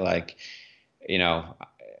recently, like,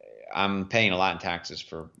 I'm paying a lot in taxes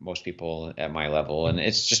for most people at my level, and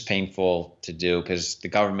it's just painful to do because the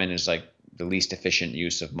government is like the least efficient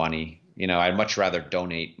use of money. I'd much rather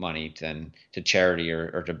donate money to charity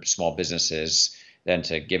or to small businesses than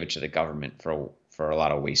to give it to the government for a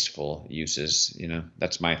lot of wasteful uses.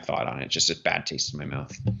 That's my thought on it. Just a bad taste in my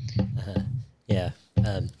mouth. Yeah.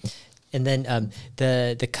 And then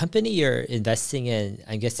the company you're investing in,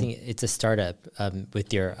 I'm guessing it's a startup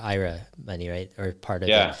with your IRA money, right? Or part of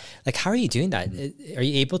it. Like, how are you doing that? Are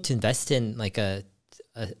you able to invest in like a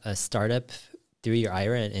startup through your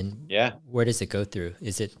IRA, and where does it go through?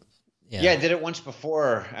 Is it? Yeah, I did it once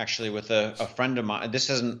before, actually, with a friend of mine. This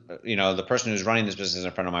isn't, the person who's running this business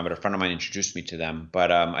isn't a friend of mine, but a friend of mine introduced me to them.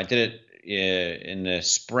 But I did it in the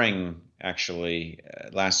spring, actually,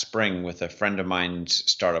 last spring, with a friend of mine's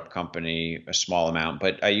startup company, a small amount.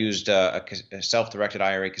 But I used a self-directed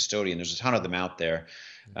IRA custodian. There's a ton of them out there.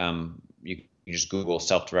 You can just Google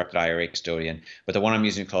self-directed IRA custodian. But the one I'm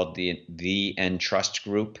using is called the Entrust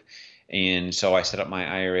Group. And so I set up my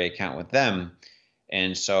IRA account with them.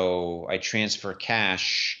 And so I transfer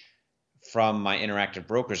cash from my Interactive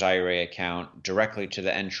Brokers IRA account directly to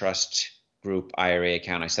the Entrust Group IRA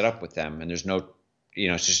account I set up with them. And there's no,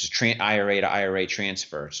 it's just a IRA to IRA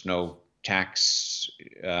transfer. It's no tax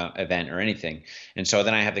event or anything. And so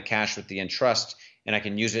then I have the cash with the Entrust, and I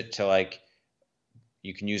can use it to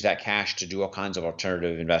you can use that cash to do all kinds of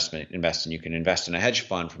alternative investing. You can invest in a hedge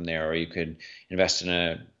fund from there, or you could invest in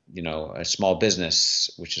a small business,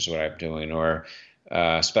 which is what I'm doing, or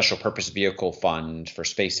a special purpose vehicle fund for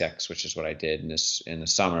SpaceX, which is what I did in the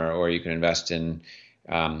summer, or you can invest in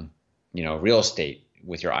real estate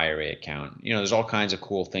with your IRA account. There's all kinds of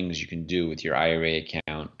cool things you can do with your IRA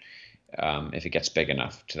account if it gets big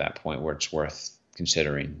enough to that point where it's worth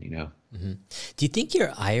considering. Mm-hmm. Do you think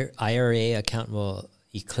your IRA account will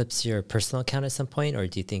eclipse your personal account at some point, or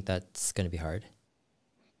do you think that's going to be hard?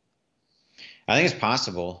 I think it's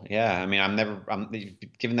possible. Yeah. I mean, I'm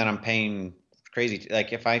given that I'm paying crazy,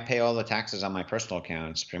 like if I pay all the taxes on my personal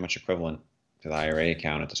account, it's pretty much equivalent to the IRA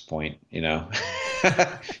account at this point,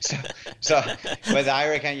 so with the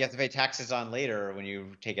IRA account, you have to pay taxes on later when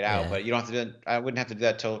you take it out, but you don't have to do it. I wouldn't have to do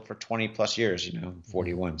that till for 20 plus years,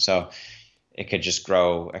 41. So it could just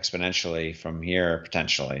grow exponentially from here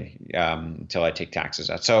potentially until I take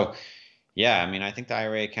taxes out. So yeah, I mean, I think the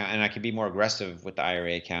IRA account, and I could be more aggressive with the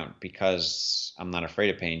IRA account because I'm not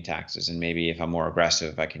afraid of paying taxes. And maybe if I'm more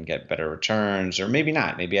aggressive, I can get better returns, or maybe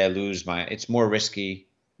not. Maybe I lose it's more risky,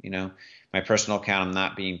 My personal account, I'm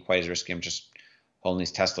not being quite as risky. I'm just holding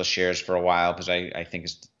these Tesla shares for a while because I think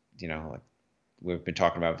it's, like we've been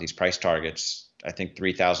talking about with these price targets. I think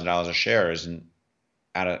 $3,000 a share isn't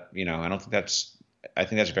I don't think I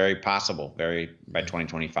think that's very possible, by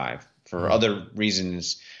 2025 for other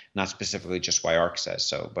reasons, not specifically just why ARK says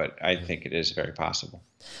so, but I think it is very possible.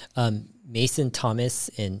 Mason Thomas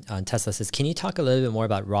on Tesla says, can you talk a little bit more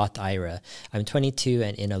about Roth IRA? I'm 22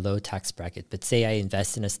 and in a low tax bracket, but say I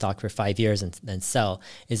invest in a stock for 5 years and then sell.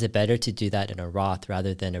 Is it better to do that in a Roth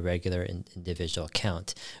rather than a regular individual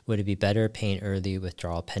account? Would it be better paying early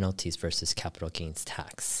withdrawal penalties versus capital gains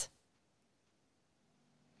tax?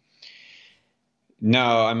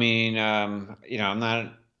 No, I mean, I'm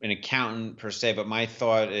not an accountant per se, but my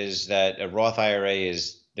thought is that a Roth IRA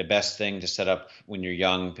is the best thing to set up when you're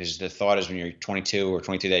young, because the thought is when you're 22 or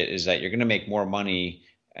 23 is that you're going to make more money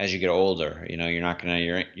as you get older. You're not going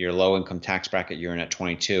to, your low income tax bracket you're in at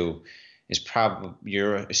 22 is probably,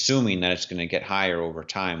 you're assuming that it's going to get higher over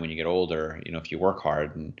time when you get older, if you work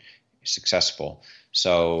hard and successful.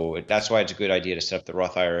 So that's why it's a good idea to set up the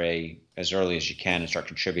Roth IRA as early as you can and start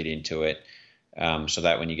contributing to it. So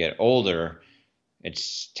that when you get older,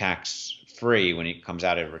 it's tax free when it comes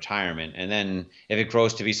out of retirement. And then if it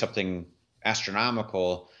grows to be something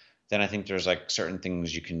astronomical, then I think there's certain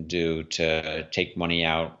things you can do to take money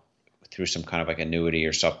out through some kind of annuity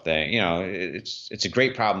or something. It's a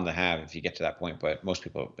great problem to have if you get to that point. But most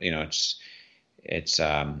people, there's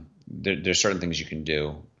certain things you can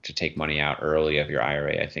do to take money out early of your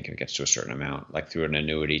IRA. I think if it gets to a certain amount, like through an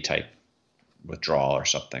annuity type withdrawal or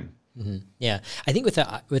something. Mm-hmm. Yeah, I think with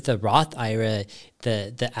the Roth IRA,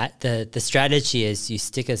 the strategy is you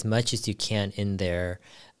stick as much as you can in there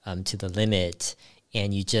to the limit,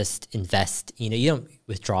 and you just invest. You don't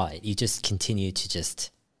withdraw it. You just continue to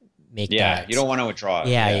just make that. Yeah, you don't want to withdraw it.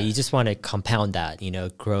 Yeah, you just want to compound that.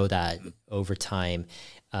 Grow that over time,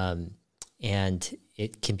 and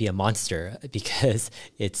it can be a monster because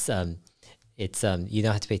it's you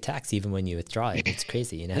don't have to pay tax even when you withdraw it. It's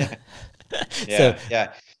crazy, Yeah, so,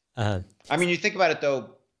 yeah. I mean, you think about it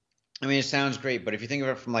though. I mean, it sounds great, but if you think of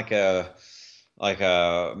it from like a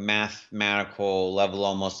mathematical level,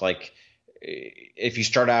 almost like if you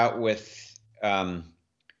start out with,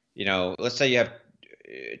 let's say you have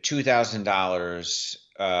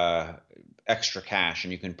 $2,000 extra cash,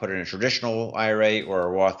 and you can put it in a traditional IRA or a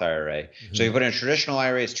Roth IRA. Mm-hmm. So you put in a traditional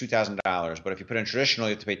IRA, it's $2,000, but if you put in traditional,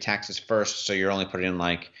 you have to pay taxes first. So you're only putting in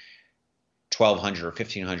 $1,200 or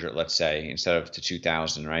 $1,500, let's say, instead of to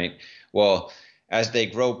 $2,000, right? Well, as they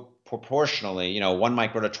grow proportionally, one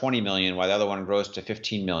might grow to 20 million, while the other one grows to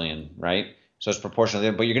 15 million, right? So it's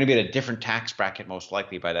proportional, but you're going to be at a different tax bracket most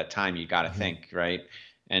likely by that time. You got to think, right?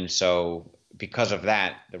 And so because of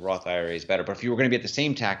that, the Roth IRA is better. But if you were going to be at the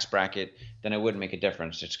same tax bracket, then it wouldn't make a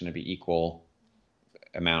difference. It's going to be equal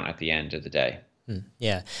amount at the end of the day.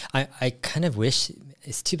 Yeah, I kind of wish.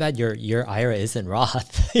 It's too bad your IRA isn't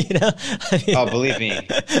Roth. I mean, oh, believe me,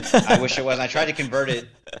 I wish it was. I tried to convert it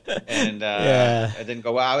Yeah. I didn't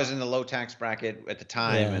go. Well, I was in the low tax bracket at the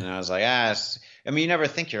time, Yeah. and I was like, I mean, you never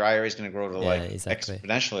think your IRA is going to grow to Yeah, like exactly.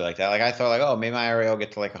 exponentially like that. Like I thought, like, oh, maybe my IRA will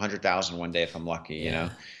get to like 100,000 one day if I'm lucky, you know. Yeah.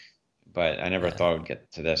 But I never Yeah. thought it would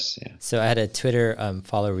get to this. Yeah. So I had a Twitter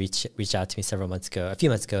follower reach out to me a few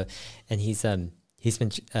months ago, and he's been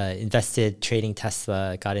invested trading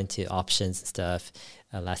Tesla, got into options and stuff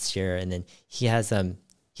last year, and then he has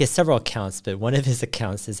several accounts, but one of his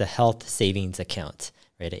accounts is a health savings account,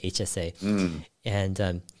 right, a HSA, Mm.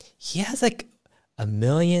 and he has like a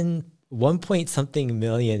million, 1 point something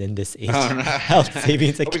million in this Oh no. health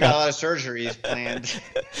savings Hope you got a account lot of surgeries planned.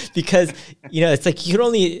 because it's like you can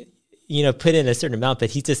only put in a certain amount, but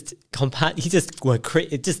he just went crazy.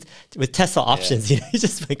 It just with Tesla Yeah. options, he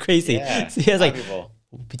just went crazy. Yeah. So he has A lot like of people.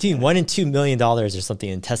 between $1 and $2 million or something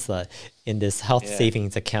in Tesla in this health Yeah.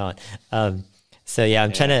 savings account. So yeah, Yeah.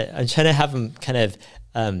 I'm trying to have him kind of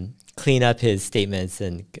clean up his statements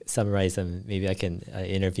and summarize them. Maybe I can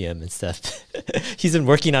interview him and stuff. He's been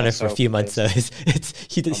working on it That's for a so few months, so crazy. Oh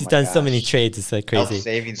he's my done so many gosh. trades. It's like Health crazy.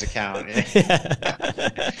 savings account. Yeah.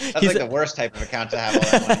 That's He's like the worst type of account to have all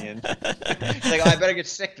that money in. It's like, oh, I better get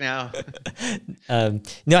sick now.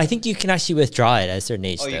 no, I think you can actually withdraw it at a certain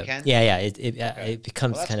age, Oh, you though. can? Yeah, yeah. Okay. It Well,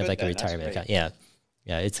 becomes that's kind of good like a then. That's retirement great. account. Yeah,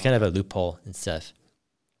 yeah. It's kind of Okay. a loophole and stuff.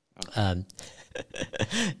 Okay. Um,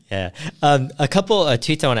 yeah. A couple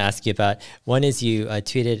tweets I want to ask you about. One is you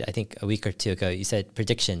tweeted, I think a week or two ago. You said,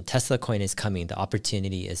 "Prediction: Tesla coin is coming. The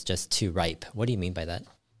opportunity is just too ripe." What do you mean by that?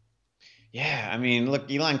 Yeah, I mean, look,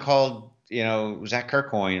 Elon called, Zach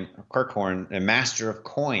Kirkhorn a master of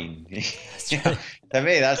coin. That's You know, right. to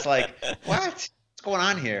me, that's like, what? What's going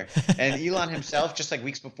on here? And Elon himself, just like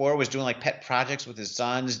weeks before, was doing like pet projects with his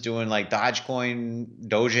sons, doing like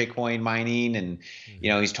Dogecoin mining, and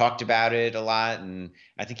Mhm. he's talked about it a lot. And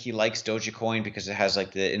I think he likes Dogecoin because it has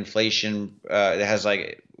like the inflation, it has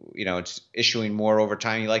like, it's issuing more over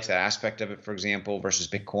time. He likes that aspect of it, for example, versus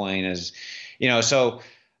Bitcoin as, so.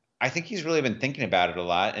 I think he's really been thinking about it a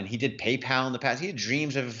lot, and he did PayPal in the past. He had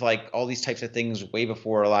dreams of like all these types of things way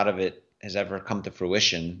before a lot of it has ever come to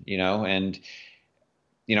fruition, and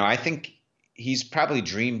I think he's probably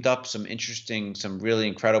dreamed up some really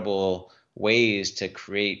incredible ways to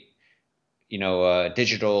create,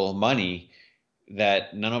 digital money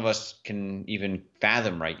that none of us can even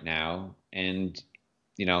fathom right now. And,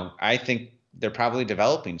 I think they're probably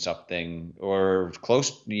developing something or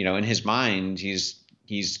close, in his mind,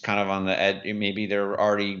 he's kind of on the edge. Maybe they're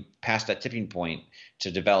already past that tipping point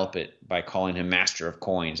to develop it by calling him master of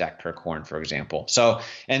coins, Zach Kirkhorn, for example. So,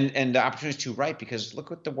 and the opportunity is too right because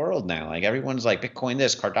look at the world now. Like everyone's like Bitcoin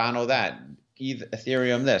this, Cardano that,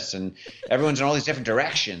 Ethereum this, and everyone's in all these different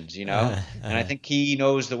directions, Uh, And I uh, think he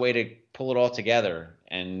knows the way to pull it all together.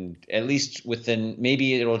 And at least within,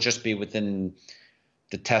 maybe it'll just be within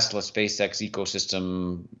the Tesla SpaceX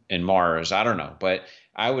ecosystem in Mars. I don't know, but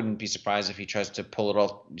I wouldn't be surprised if he tries to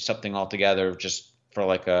pull something all together just for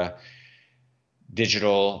like a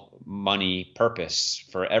digital money purpose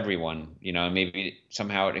for everyone, and maybe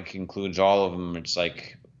somehow it includes all of them. It's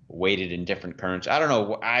like weighted in different currencies. I don't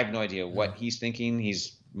know. I have no idea what he's thinking.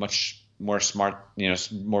 He's much more smart,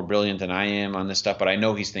 more brilliant than I am on this stuff, but I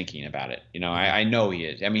know he's thinking about it. mhm. I know he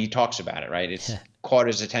is. I mean, he talks about it, right? It's Yeah, caught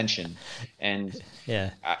his attention. And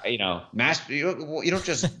yeah. master, you don't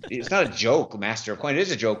just, it's not a joke, master of coin. It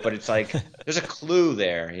is a joke, but it's like, there's a clue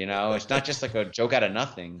there, It's not just like a joke out of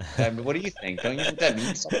nothing. I mean, what do you think? Don't you think that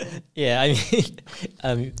means something? Yeah,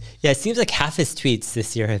 I mean, yeah, it seems like half his tweets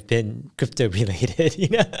this year have been crypto related,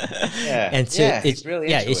 Yeah. and so Yeah. He's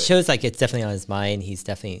really it into it. shows like it's definitely on his mind. He's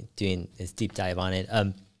definitely doing his deep dive on it.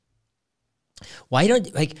 Why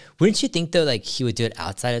don't like? Wouldn't you think though, like he would do it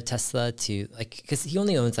outside of Tesla to like, because he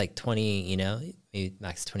only owns like 20, maybe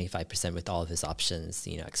max 25% with all of his options,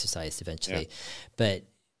 exercised Yeah. eventually. But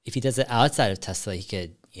if he does it outside of Tesla, he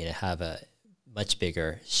could, have a much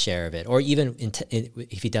bigger share of it, or even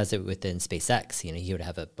if he does it within SpaceX, he would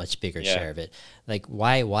have a much bigger Yeah. share of it. Like,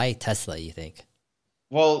 why Tesla? You think?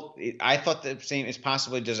 Well, I thought the same is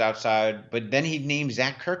possibly just outside, but then he named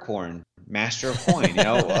Zach Kirkhorn master of coin,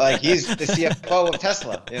 like he's the CFO of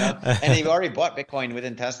Tesla, and he already bought Bitcoin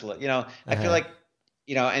within Tesla. I feel Uh-huh. like,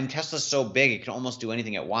 and Tesla's so big, it can almost do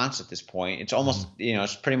anything it wants at this point. It's almost, Mhm.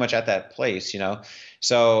 it's pretty much at that place.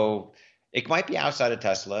 So it might be outside of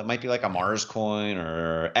Tesla. It might be like a Mars coin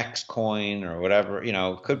or X coin or whatever,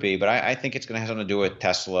 could be, but I think it's going to have something to do with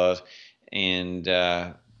Tesla, and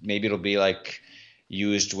maybe it'll be like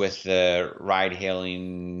used with the ride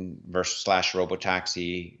hailing versus slash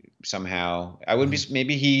robotaxi somehow. I wouldn't Mhm. be,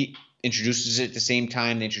 maybe he introduces it at the same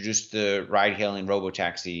time they introduced the ride hailing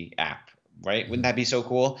robotaxi app, right? Wouldn't that be so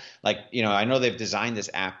cool? Like, I know they've designed this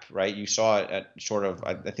app, right? You saw it at sort of,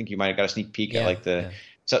 I think you might have got a sneak peek at Yeah, like the, yeah.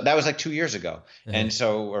 so that was like 2 years ago. Uh-huh. And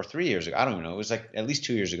so, or 3 years ago, I don't even know. It was like at least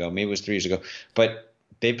 2 years ago. Maybe it was 3 years ago, but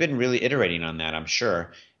they've been really iterating on that, I'm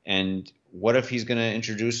sure. And what if he's going to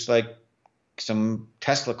introduce like some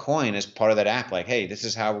Tesla coin as part of that app? Like, hey, this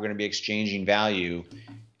is how we're going to be exchanging value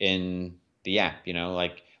in the app,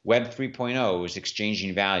 like Web 3.0 is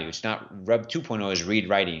exchanging value. It's not Web 2.0 is read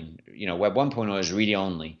writing. Web 1.0 is read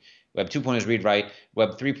only. Web 2.0 is read write.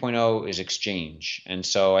 Web 3.0 is exchange. And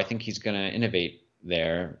so I think he's going to innovate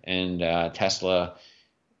there. And Tesla,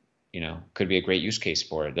 could be a great use case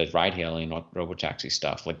for it. The ride hailing, robotaxi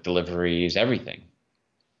stuff, like deliveries, everything.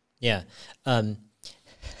 Yeah.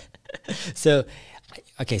 So,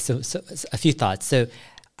 okay. So a few thoughts. So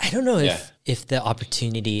I don't know Yeah. if the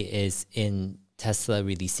opportunity is in Tesla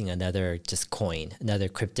releasing another just coin, another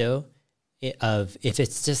crypto, if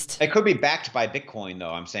it's just, It could be backed by Bitcoin, though.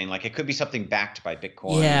 I'm saying like it could be something backed by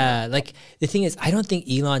Bitcoin. yeah, like the thing is, I don't think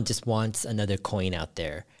Elon just wants another coin out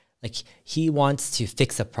there. Like he wants to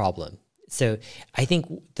fix a problem. So I think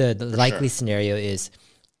the likely Sure. scenario is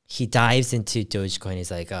he dives into Dogecoin. He's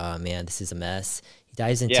like, oh man, this is a mess. He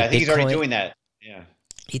dives into Yeah, I think he's already Bitcoin. doing that. Yeah.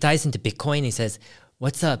 He dives into Bitcoin. He says,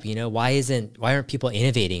 "What's up? Why aren't people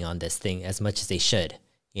innovating on this thing as much as they should?"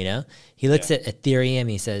 He looks Yeah. at Ethereum.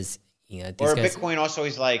 He says, these Or guys, Bitcoin also,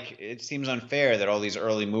 he's like, it seems unfair that all these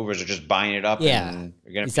early movers are just buying it up yeah, and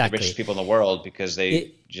you're going to be the richest exactly. people in the world because they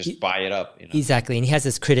It, just he- buy it up. exactly. And he has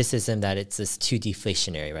this criticism that it's just too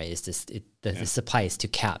deflationary, right? It's just the Yeah. supply is too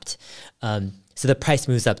capped. So the price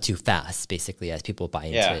moves up too fast, basically, as people buy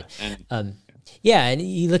into Yeah. it. And Yeah, and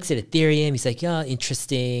he looks at Ethereum. He's like, yeah,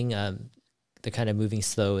 interesting. They're kind of moving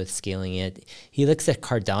slow with scaling it. He looks at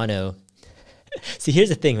Cardano. So here's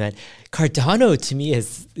the thing, man. Cardano to me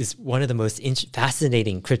is one of the most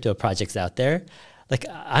fascinating crypto projects out there. Like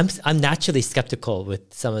I'm naturally skeptical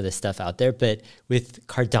with some of the stuff out there, but with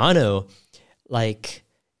Cardano, like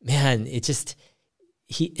man, it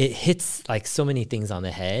hits like so many things on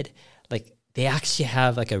the head. Like they actually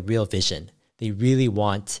have like a real vision. They really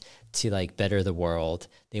want to like better the world.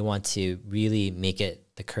 They want to really make it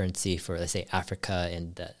the currency for, let's say, Africa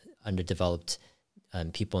and the underdeveloped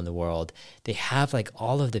people in the world. They have like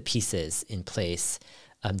all of the pieces in place.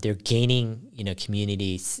 They're gaining,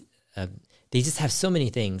 communities. They just have so many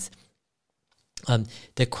things.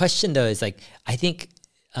 The question though is like, I think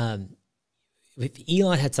if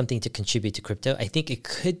Elon had something to contribute to crypto, I think it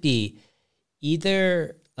could be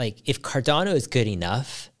either like if Cardano is good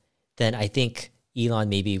enough, then I think Elon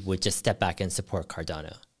maybe would just step back and support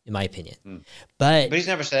Cardano, in my opinion. But he's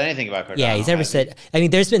never said anything about Yeah, Cardano, he's never has he? said. I mean,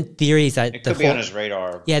 there's been theories that It could be on his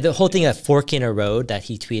radar. yeah, the whole thing of forking a road that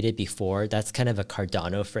he tweeted before, that's kind of a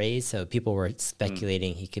Cardano phrase. So people were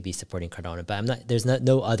speculating he could be supporting Cardano, but there's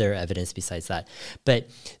no other evidence besides that. But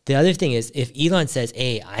the other thing is if Elon says,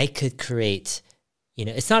 hey, I could create,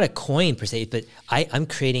 it's not a coin per se, but I'm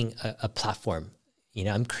creating a platform,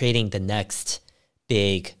 I'm creating the next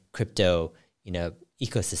big crypto,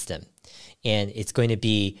 ecosystem. And it's going to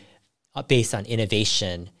be based on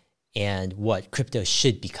innovation and what crypto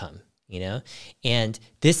should become, And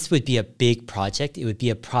this would be a big project. It would be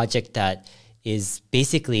a project that is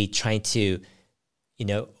basically trying to,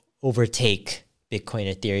 overtake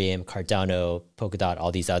Bitcoin, Ethereum, Cardano, Polkadot,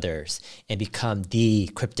 all these others, and become the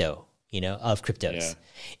crypto, of cryptos.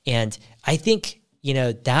 Yeah. And I think,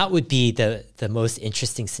 that would be the most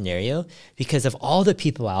interesting scenario because of all the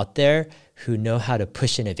people out there who know how to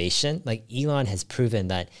push innovation. Like Elon has proven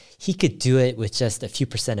that he could do it with just a few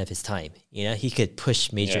 % of his time. He could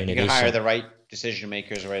push major innovation. He can hire the right decision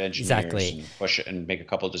makers, the right engineers, exactly, and push it and make a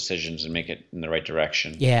couple of decisions and make it in the right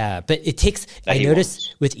direction. Yeah, but it takes, I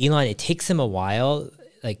noticed with Elon, it takes him a while.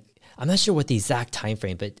 Like, I'm not sure what the exact time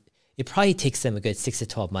frame, but it probably takes him a good 6 to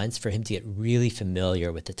 12 months for him to get really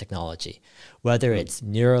familiar with the technology, whether it's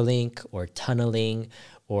Neuralink or tunneling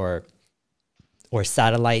or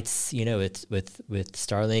satellites, with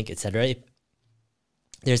Starlink, et cetera.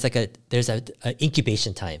 There's a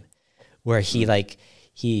incubation time where he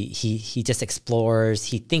he just explores.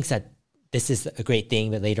 He thinks that this is a great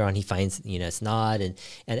thing, but later on he finds it's not. And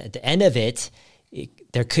at the end of it,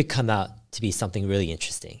 there could come out to be something really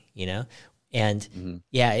interesting, And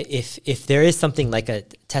yeah, if there is something like a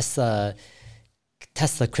Tesla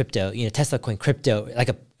crypto, Tesla coin crypto, like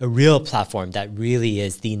a real platform that really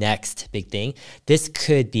is the next big thing, this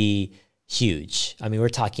could be huge. I mean, we're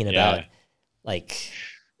talking about like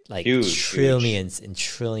huge, trillions and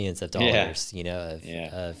trillions of dollars,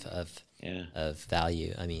 of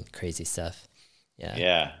value. I mean, crazy stuff. Yeah.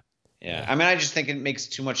 Yeah. Yeah. Yeah. I mean, I just think it makes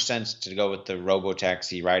too much sense to go with the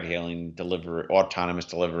robo-taxi, ride-hailing, deliver, autonomous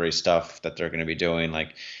delivery stuff that they're going to be doing.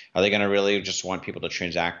 Like, are they going to really just want people to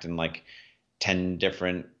transact in like 10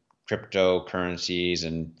 different cryptocurrencies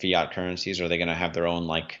and fiat currencies? Or are they going to have their own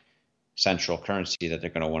like central currency that they're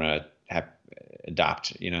going to want to have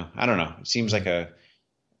adopt? I don't know. It seems like Mhm.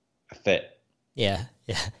 a fit. Yeah.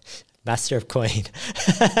 Yeah. Master of coin.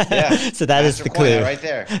 Yeah. So that is Master the coin clue. right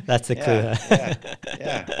there. That's the clue. Yeah. Huh?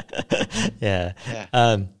 Yeah. Yeah. Yeah.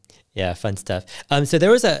 Yeah. Yeah, fun stuff. So there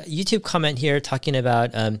was a YouTube comment here talking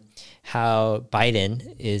about how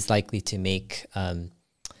Biden is likely to make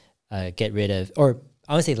get rid of, or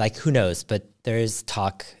I want to say like who knows, but there is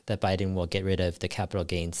talk that Biden will get rid of the capital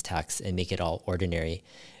gains tax and make it all ordinary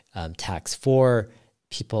tax for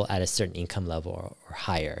people at a certain income level or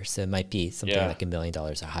higher. So it might be something Yeah. like $1 million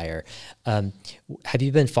or higher. Have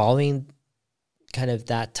you been following kind of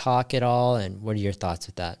that talk at all? And what are your thoughts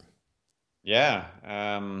with that? Yeah.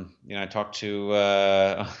 I talked to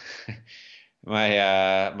my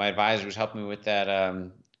advisor who's helping me with that.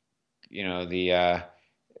 The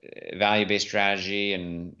value-based strategy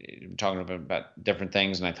and talking about different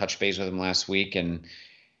things. And I touched base with him last week, and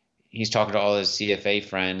he's talking to all his CFA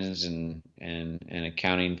friends and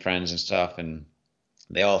accounting friends and stuff, and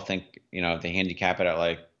they all think they handicap it at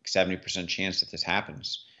like 70% chance that this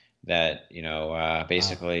happens. That Wow.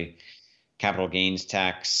 basically capital gains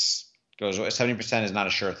tax goes 70% is not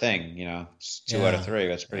a sure thing. It's two out of Yeah. three.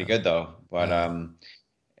 That's pretty Yeah. good though. But Yeah.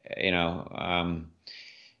 you know,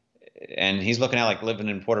 and he's looking at like living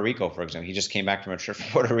in Puerto Rico, for example. He just came back from a trip to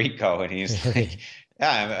Puerto Rico, and he's like, Really?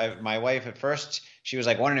 "Yeah, my wife at first she was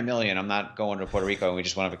like 1 in a million. I'm not going to Puerto Rico, and we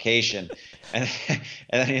just went on vacation." And and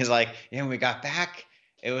then he's like, "Yeah, when we got back,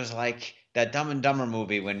 it was like that Dumb and Dumber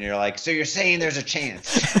movie when you're like, so you're saying there's a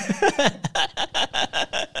chance."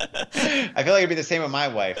 I feel like it'd be the same with my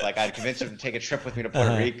wife. Like I'd convince her to take a trip with me to Puerto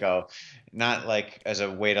Uh-huh. Rico, not like as a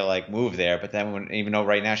way to like move there, but then even though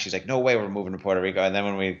right now she's like, no way we're moving to Puerto Rico, and then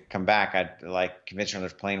when we come back, I'd like convince her on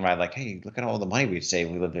this plane ride, like, hey, look at all the money we'd save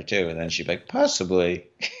when we lived there too, and then she'd be like, possibly,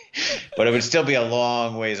 but it would still be a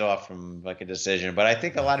long ways off from like a decision. But I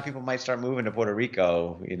think a lot of people might start moving to Puerto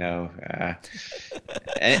Rico,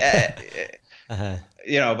 and, Uh-huh.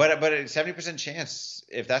 but a 70% chance,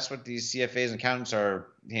 if that's what these CFAs and accountants are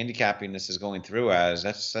handicapping this is going through as,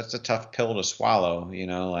 that's a tough pill to swallow,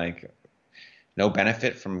 like no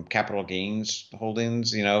benefit from capital gains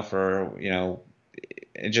holdings, it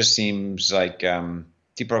just seems like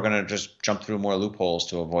people are going to just jump through more loopholes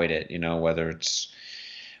to avoid it, whether it's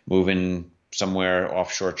moving somewhere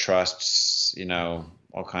offshore trusts,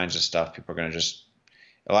 all kinds of stuff. People are going to just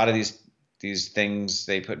a lot of these things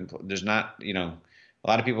they put in. There's not, a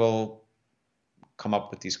lot of people come up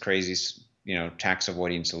with these crazy, tax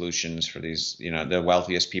avoiding solutions for these, the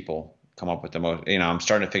wealthiest people come up with the most. I'm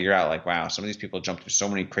starting to figure out like, wow, some of these people jump through so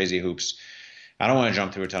many crazy hoops. I don't want to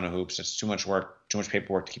jump through a ton of hoops. It's too much work, too much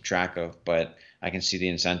paperwork to keep track of. But I can see the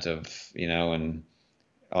incentive, and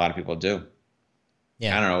a lot of people do. I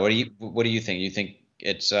Yeah. don't know. What do you think? You think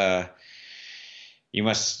it's you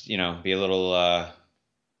must, be a little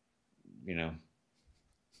you know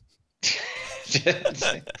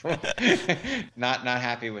not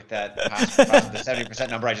happy with that the 70%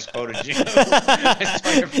 number I just quoted you.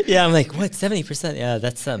 Yeah, I'm like, what, 70%? Yeah,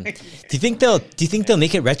 that's do you think they'll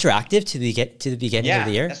make it retroactive to the beginning of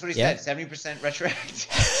the Yeah, year? that's what he Yeah. said. 70% retroactive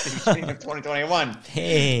to the beginning of 2021.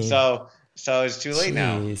 Pain. So it's too late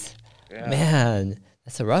now. Jeez. Yeah, Man,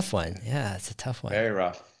 that's a rough one. Yeah, it's a tough one. very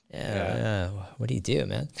rough. Yeah, Yeah. yeah. What do you do,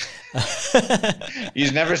 man? You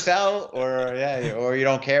just never sell, or yeah, or you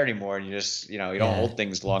don't care anymore, and you just you don't Yeah. hold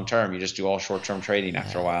things long term. You just do all short term trading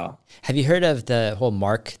after a while. Have you heard of the whole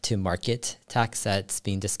mark to market tax that's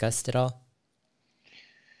being discussed at all?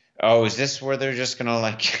 Oh, is this where they're just gonna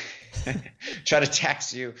like try to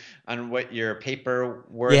tax you on what your paper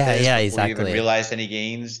worth Yeah, is yeah, before you even exactly. realize any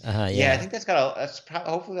gains? Yeah, I Yeah. think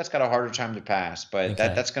hopefully that's got a harder time to pass, but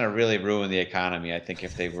Okay. that's gonna really ruin the economy. I think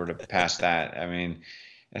if they were to pass that, I mean,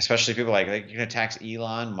 especially people like you're gonna tax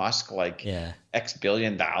Elon Musk like Yeah. X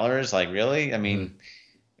billion dollars, like really? I Mhm. mean,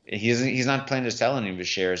 he's not planning to sell any of his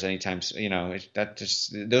shares anytime. That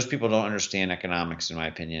just those people don't understand economics, in my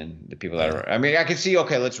opinion. The people that Yeah. are, I mean, I can see,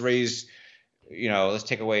 okay, let's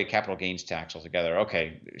take away capital gains tax altogether.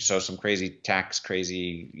 Okay, so some crazy,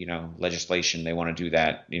 legislation, they want to do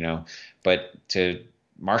that, but to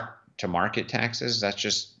market taxes, that's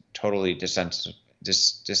just totally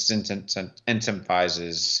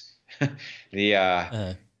disincentivizes the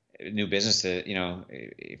Uh, new business,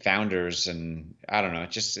 founders, and I don't know,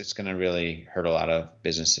 it's going to really hurt a lot of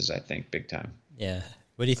businesses, I think, big time. yeah.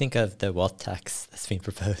 What do you think of the wealth tax that's being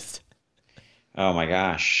proposed? Oh my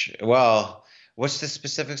gosh. Well, what's the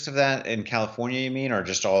specifics of that in California, you mean, or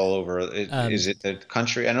just all over? Um, Is it the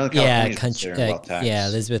country? I know yeah, California is country. considering wealth Yeah, tax.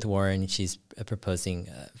 Elizabeth Warren. She's proposing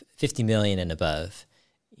 50 million and above.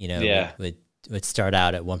 You know, Yeah. would start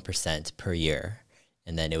out at 1% per year,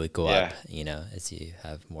 and then it would go up. Yeah. You know, as you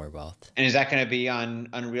have more wealth. And is that going to be on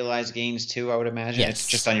unrealized gains too, I would imagine? It's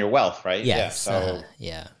just Yes. on your wealth, right? Yeah. Yes. So,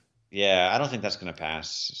 Yeah. yeah, I don't think that's going to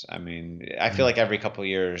pass. I mean, I feel Mm. like every couple of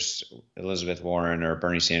years, Elizabeth Warren or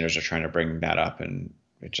Bernie Sanders are trying to bring that up, and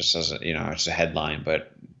it just doesn't, it's a headline,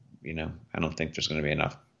 but, I don't think there's going to be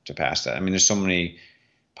enough to pass that. I mean, there's so many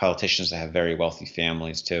politicians that have very wealthy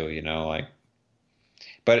families too, like,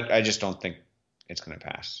 but I just don't think it's going to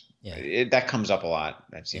pass. Yeah. That comes up a lot.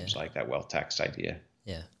 That Yeah. seems like that wealth tax idea.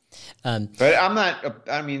 Yeah. Um, But I'm not,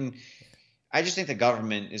 I mean, I just think the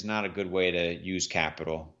government is not a good way to use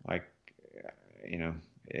capital. Like, you know,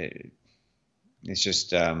 it, it's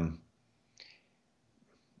just,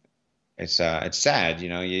 it's sad,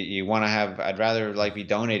 you want to have, I'd rather like be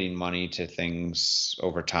donating money to things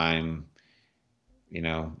over time,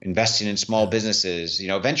 investing in small yeah. businesses,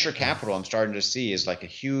 venture Yeah. capital I'm starting to see is like a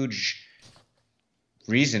huge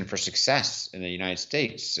reason for success in the United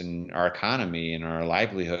States and our economy and our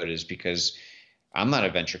livelihood is because I'm not a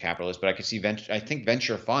venture capitalist, but I could see I think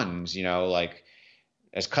venture funds, like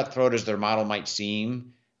as cutthroat as their model might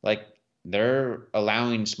seem, like they're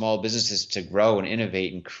allowing small businesses to grow and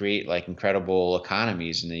innovate and create like incredible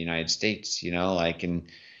economies in the United States, like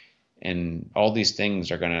and all these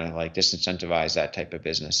things are going to like disincentivize that type of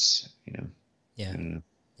business, I Yeah. don't know.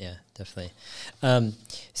 Yeah. Definitely. Um,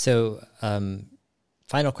 so,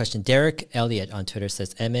 final question. Derek Elliott on Twitter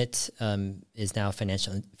says Emmet is now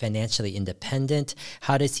financially independent.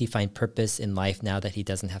 How does he find purpose in life now that he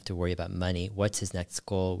doesn't have to worry about money? What's his next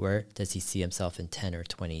goal? Where does he see himself in 10 or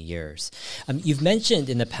 20 years? You've mentioned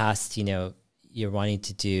in the past, you're wanting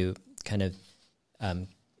to do kind of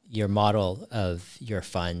your model of your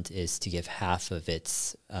fund is to give half of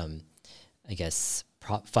its, I guess,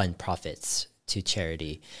 fund profits to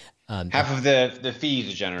charity. Half of the fees it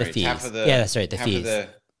The generates, fees. Yeah, that's right. The half of fees the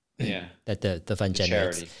yeah, that the fund the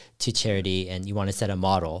generates charity. to Yeah. charity, and you want to set a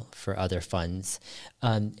model for other funds.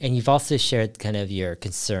 And you've also shared kind of your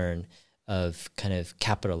concern of kind of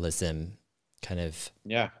capitalism, kind of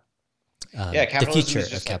Yeah. Yeah, the capitalism future is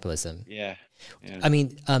of just like capitalism. yeah. Yeah. I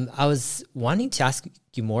mean, I was wanting to ask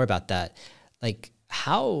you more about that. Like,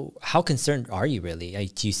 how concerned are you really?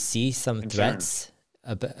 Like, do you see some Concerned. threats,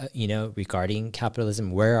 regarding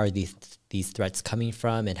capitalism? Where are these threats coming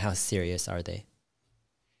from, and how serious are they?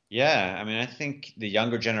 Yeah, I mean, I think the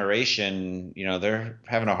younger generation, they're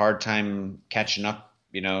having a hard time catching up,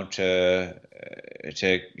 to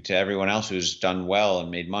everyone else who's done well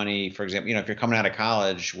and made money. For example, if you're coming out of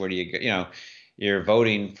college, where do you go? You're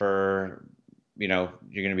voting for, you're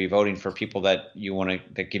going to be voting for people that you want to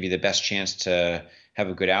that give you the best chance to have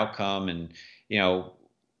a good outcome. And, you know,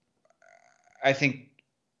 I think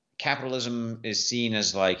capitalism is seen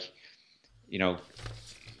as like, you know,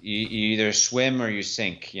 you either swim or you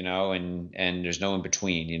sink, and there's no in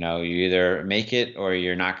between. You either make it or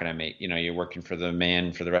you're not going to make. You're working for the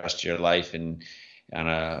man for the rest of your life and on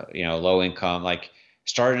a low income. Like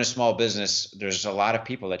starting a small business, there's a lot of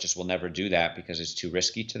people that just will never do that because it's too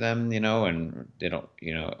risky to them, and they don't,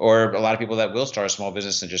 or a lot of people that will start a small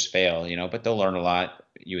business and just fail, but they'll learn a lot,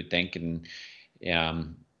 you would think, and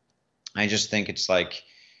um, I just think it's like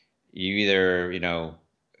you either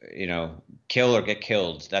kill or get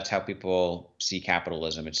killed. That's how people see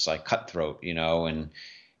capitalism. It's like cutthroat, and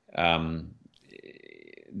um,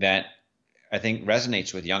 that I think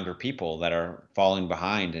resonates with younger people that are falling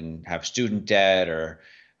behind and have student debt or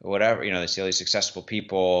whatever. They see all these successful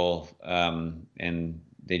people, and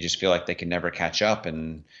they just feel like they can never catch up,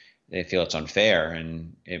 and they feel it's unfair,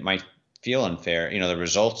 and it might feel unfair. The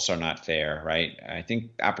results are not fair, right? I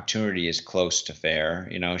think opportunity is close to fair.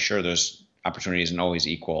 Sure, there's opportunity isn't always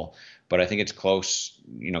equal, but I think it's close,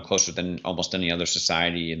 closer than almost any other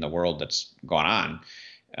society in the world that's gone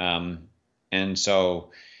on. And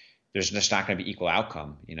so there's just not going to be equal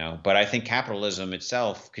outcome, But I think capitalism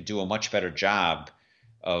itself could do a much better job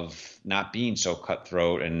of not being so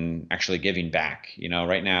cutthroat and actually giving back.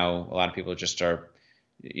 Right now, a lot of people just are,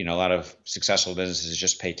 a lot of successful businesses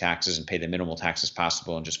just pay taxes and pay the minimal taxes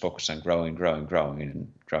possible and just focus on growing, growing, growing,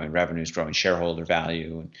 and growing revenues, growing shareholder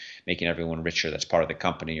value, and making everyone richer that's part of the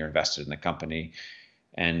company or invested in the company.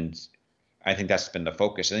 And I think that's been the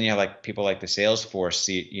focus. And then you have like people like the Salesforce,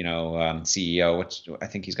 CEO. I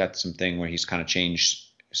think he's got something where he's kind of changed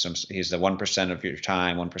some. He's the 1% of your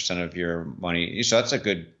time, 1% of your money. So that's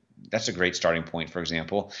a great starting point, for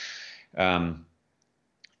example.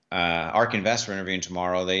 ARK Invest we're interviewing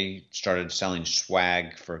tomorrow. They started selling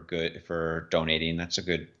swag for donating. That's a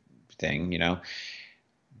good thing, you know.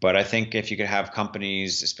 But I think if you could have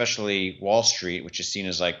companies, especially Wall Street, which is seen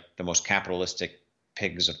as like the most capitalistic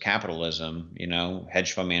pigs of capitalism, you know,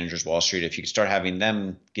 hedge fund managers, Wall Street, if you could start having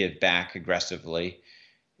them give back aggressively,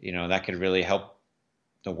 you know, that could really help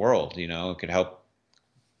the world. You know, it could help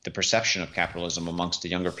the perception of capitalism amongst the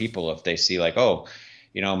younger people if they see like, oh,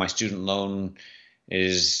 you know, my student loan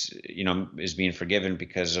is being forgiven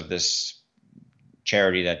because of this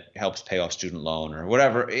charity that helps pay off student loan or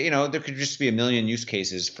whatever. You know, there could just be a million use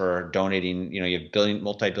cases for donating. You know, you have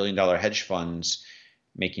multi-billion-dollar hedge funds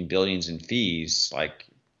making billions in fees. Like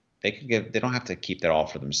they don't have to keep that all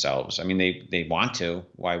for themselves. I mean, they want to.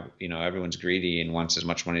 Why, you know, everyone's greedy and wants as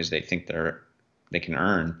much money as they think they can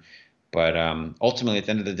earn. But ultimately, at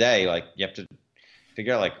the end of the day, like you have to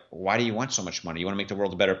figure out like, why do you want so much money? You want to make the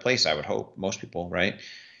world a better place, I would hope, most people, right?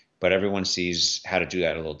 But everyone sees how to do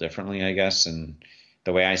that a little differently, I guess. And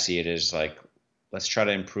the way I see it is like, let's try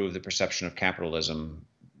to improve the perception of capitalism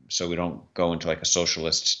so we don't go into like a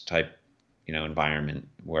socialist type, you know, environment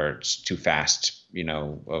where it's too fast, you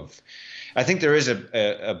know, I think there is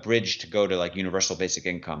a bridge to go to like universal basic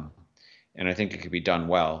income. And I think it could be done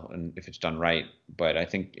well and if it's done right. But I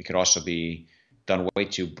think it could also be done way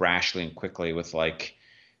too brashly and quickly with like,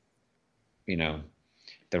 you know,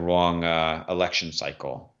 the wrong election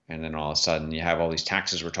cycle. And then all of a sudden you have all these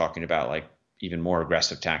taxes we're talking about, like even more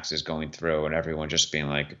aggressive taxes going through and everyone just being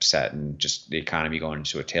like upset and just the economy going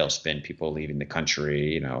into a tailspin, people leaving the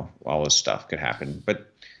country, you know, all this stuff could happen.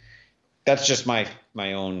 But that's just my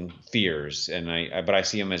own fears. And but I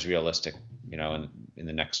see them as realistic, you know, in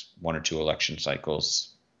the next one or two election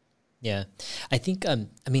cycles. Yeah. I think, I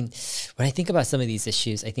mean, when I think about some of these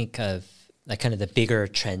issues, I think of like kind of the bigger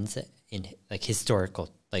trends in like historical,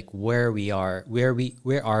 like where are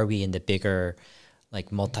we in the bigger,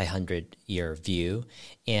 like multi-100-year view.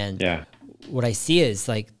 And Yeah. what I see is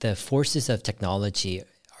like the forces of technology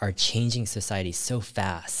are changing society so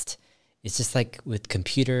fast. It's just like with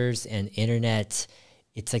computers and internet,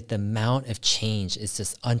 it's like the amount of change is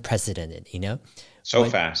just unprecedented, you know? So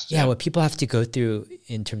fast. Yeah, what people have to go through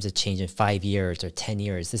in terms of change in 5 years or 10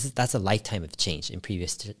 years, that's a lifetime of change in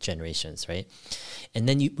previous generations, right? And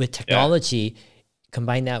then with technology,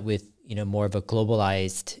 combine that with, you know, more of a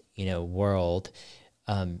globalized, you know, world,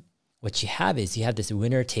 what you have is you have this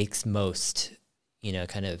winner takes most, you know,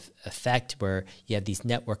 kind of effect where you have these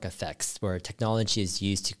network effects where technology is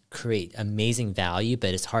used to create amazing value,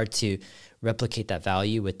 but it's hard to replicate that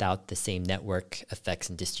value without the same network effects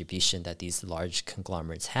and distribution that these large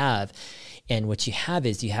conglomerates have. And what you have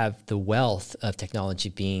is you have the wealth of technology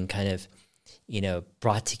being kind of, you know,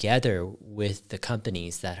 brought together with the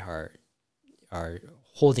companies that are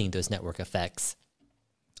holding those network effects.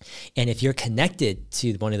 And if you're connected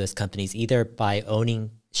to one of those companies, either by owning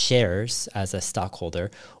shares as a stockholder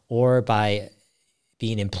or by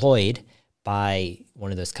being employed by one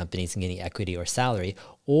of those companies and getting equity or salary,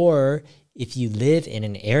 or if you live in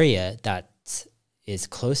an area that is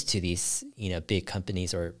close to these, you know, big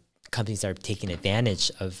companies or companies that are taking advantage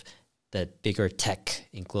of the bigger tech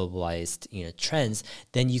and globalized, you know, trends,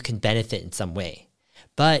 then you can benefit in some way.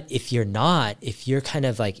 But if you're not, if you're kind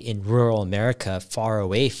of like in rural America, far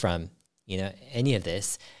away from, you know, any of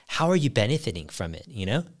this, how are you benefiting from it? You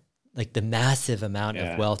know, like the massive amount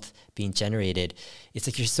of wealth being generated. It's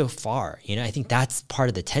like you're so far, you know. I think that's part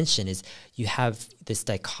of the tension is you have this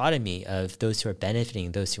dichotomy of those who are benefiting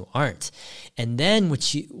and those who aren't. And then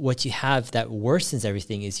what you have that worsens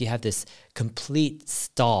everything is you have this complete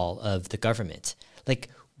stall of the government. Like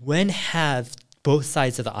when have both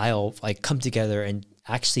sides of the aisle like come together and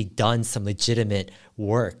actually done some legitimate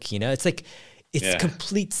work? You know, it's like it's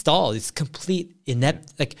complete stall. It's complete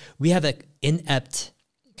inept. Like we have an inept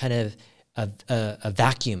kind of a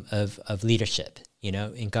vacuum of leadership, you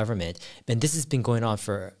know, in government. And this has been going on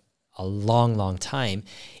for a long, long time.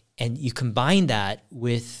 And you combine that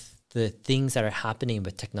with the things that are happening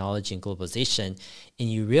with technology and globalization, and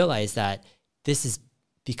you realize that this is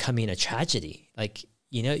becoming a tragedy. Like,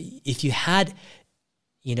 you know, if you had,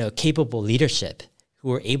 you know, capable leadership who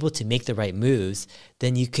were able to make the right moves,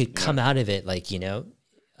 then you could come out of it like, you know,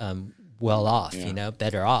 well off, you know,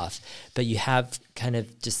 better off. But you have kind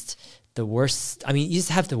of just the worst. I mean, you just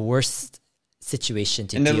have the worst situation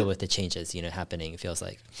to deal with the changes, you know, happening, it feels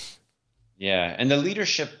like. Yeah. And the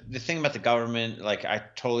leadership, the thing about the government, like I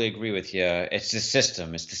totally agree with you. It's the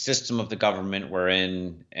system. It's the system of the government we're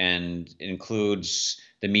in, and it includes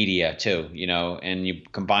the media too, you know, and you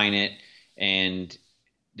combine it and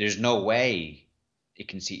there's no way it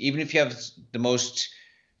can see, even if you have the most,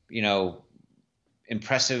 you know,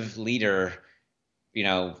 impressive leader,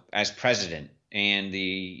 as president, and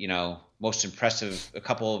the, most impressive, a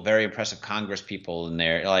couple of very impressive Congress people in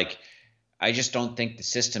there. Like, I just don't think the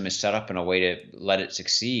system is set up in a way to let it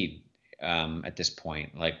succeed at this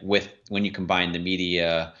point. Like when you combine the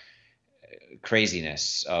media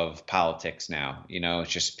craziness of politics now,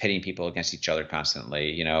 it's just pitting people against each other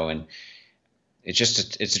constantly, and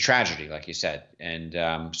it's a tragedy, like you said. And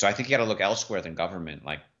so I think you got to look elsewhere than government.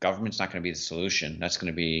 Like, government's not going to be the solution. That's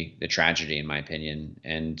going to be the tragedy, in my opinion.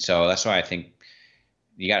 And so that's why I think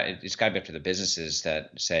it's got to be up to the businesses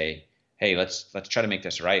that say, hey, let's try to make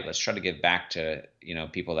this right. Let's try to give back to,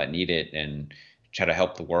 people that need it, and try to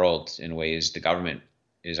help the world in ways the government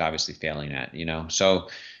is obviously failing at, So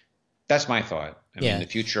that's my thought. I mean, the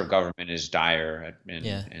future of government is dire.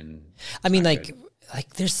 And I mean, like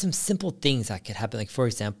there's some simple things that could happen. Like, for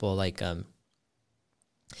example, like,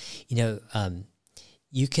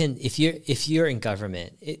 you can, if you're in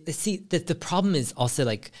government, see that the problem is also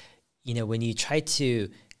like, when you try to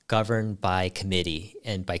govern by committee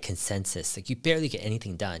and by consensus, like, you barely get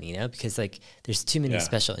anything done, because like there's too many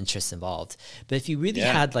special interests involved. But if you really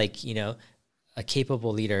had like, a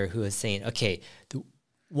capable leader who is saying, okay,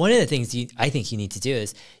 one of the things I think you need to do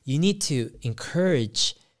is you need to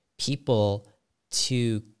encourage people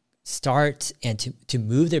to start and to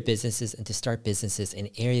move their businesses and to start businesses in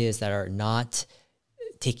areas that are not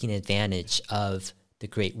taking advantage of the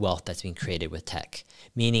great wealth that's being created with tech.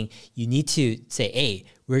 Meaning, you need to say, hey,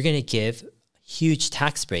 we're going to give huge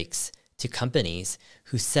tax breaks to companies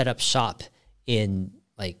who set up shop in,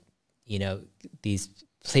 like, these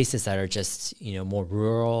places that are just, more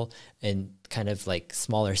rural and kind of like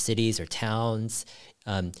smaller cities or towns,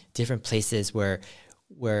 different places where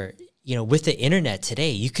with the internet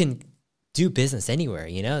today, you can do business anywhere,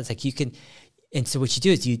 it's like you can. And so what you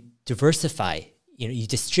do is you diversify, you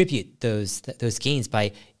distribute those gains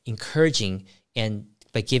by encouraging and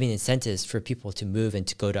by giving incentives for people to move and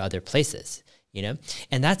to go to other places, and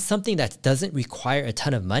that's something that doesn't require a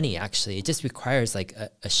ton of money. Actually, it just requires like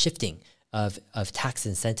a shifting of tax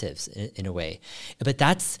incentives in a way. But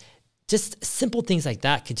that's just simple things like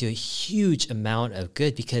that could do a huge amount of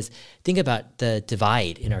good, because think about the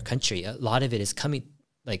divide in our country. A lot of it is coming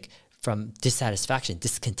like from dissatisfaction,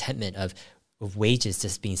 discontentment of wages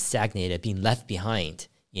just being stagnated, being left behind,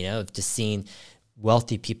 of just seeing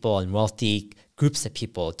wealthy people and wealthy groups of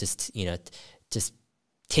people just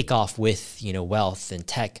take off with, wealth and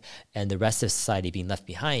tech, and the rest of society being left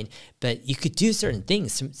behind. But you could do certain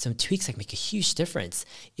things, some tweaks that make a huge difference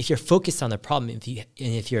if you're focused on the problem,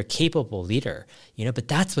 if you're a capable leader, but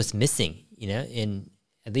that's what's missing, in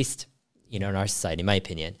at least, in our society, in my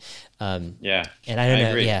opinion. And I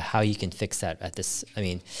don't know, how you can fix that at this. I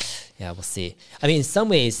mean, we'll see. I mean, in some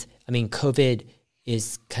ways, COVID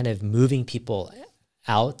is kind of moving people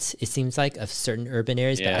out, it seems like, of certain urban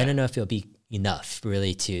areas, but I don't know if it'll be enough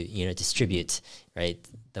really to, distribute, right,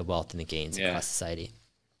 the wealth and the gains across society.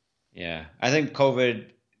 Yeah. I think COVID,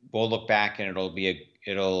 we'll look back and it'll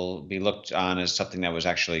be looked on as something that was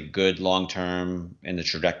actually good long-term in the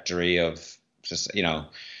trajectory of just,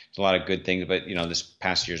 it's a lot of good things, but this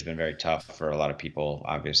past year has been very tough for a lot of people,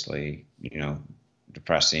 obviously,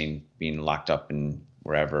 depressing, being locked up in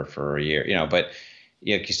wherever for a year, but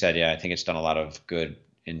like you said, I think it's done a lot of good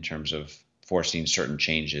in terms of forcing certain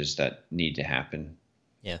changes that need to happen.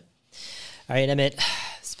 Yeah. All right, Emmet,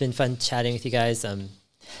 it's been fun chatting with you guys,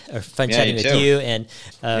 or fun chatting with you and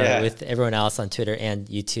with everyone else on Twitter and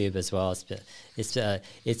YouTube as well.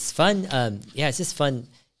 It's fun. It's just fun,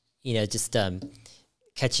 just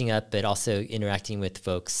catching up, but also interacting with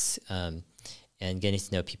folks and getting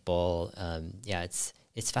to know people.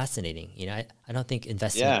 It's fascinating. I don't think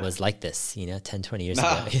investment was like this, 10, 20 years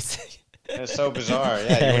ago. It's so bizarre. You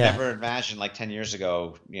would never imagine, like 10 years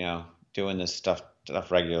ago, doing this stuff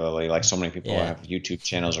regularly. Like, so many people have YouTube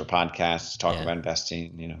channels or podcasts talking about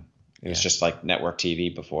investing, It was just like network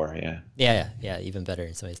TV before. Yeah. Even better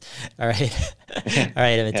in some ways. All right. All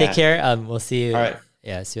right. Emmet, take care. We'll see you. All right.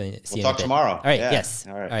 Yeah. See you we'll talk tomorrow. All right. Yes.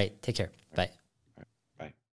 All right. Take care. Bye.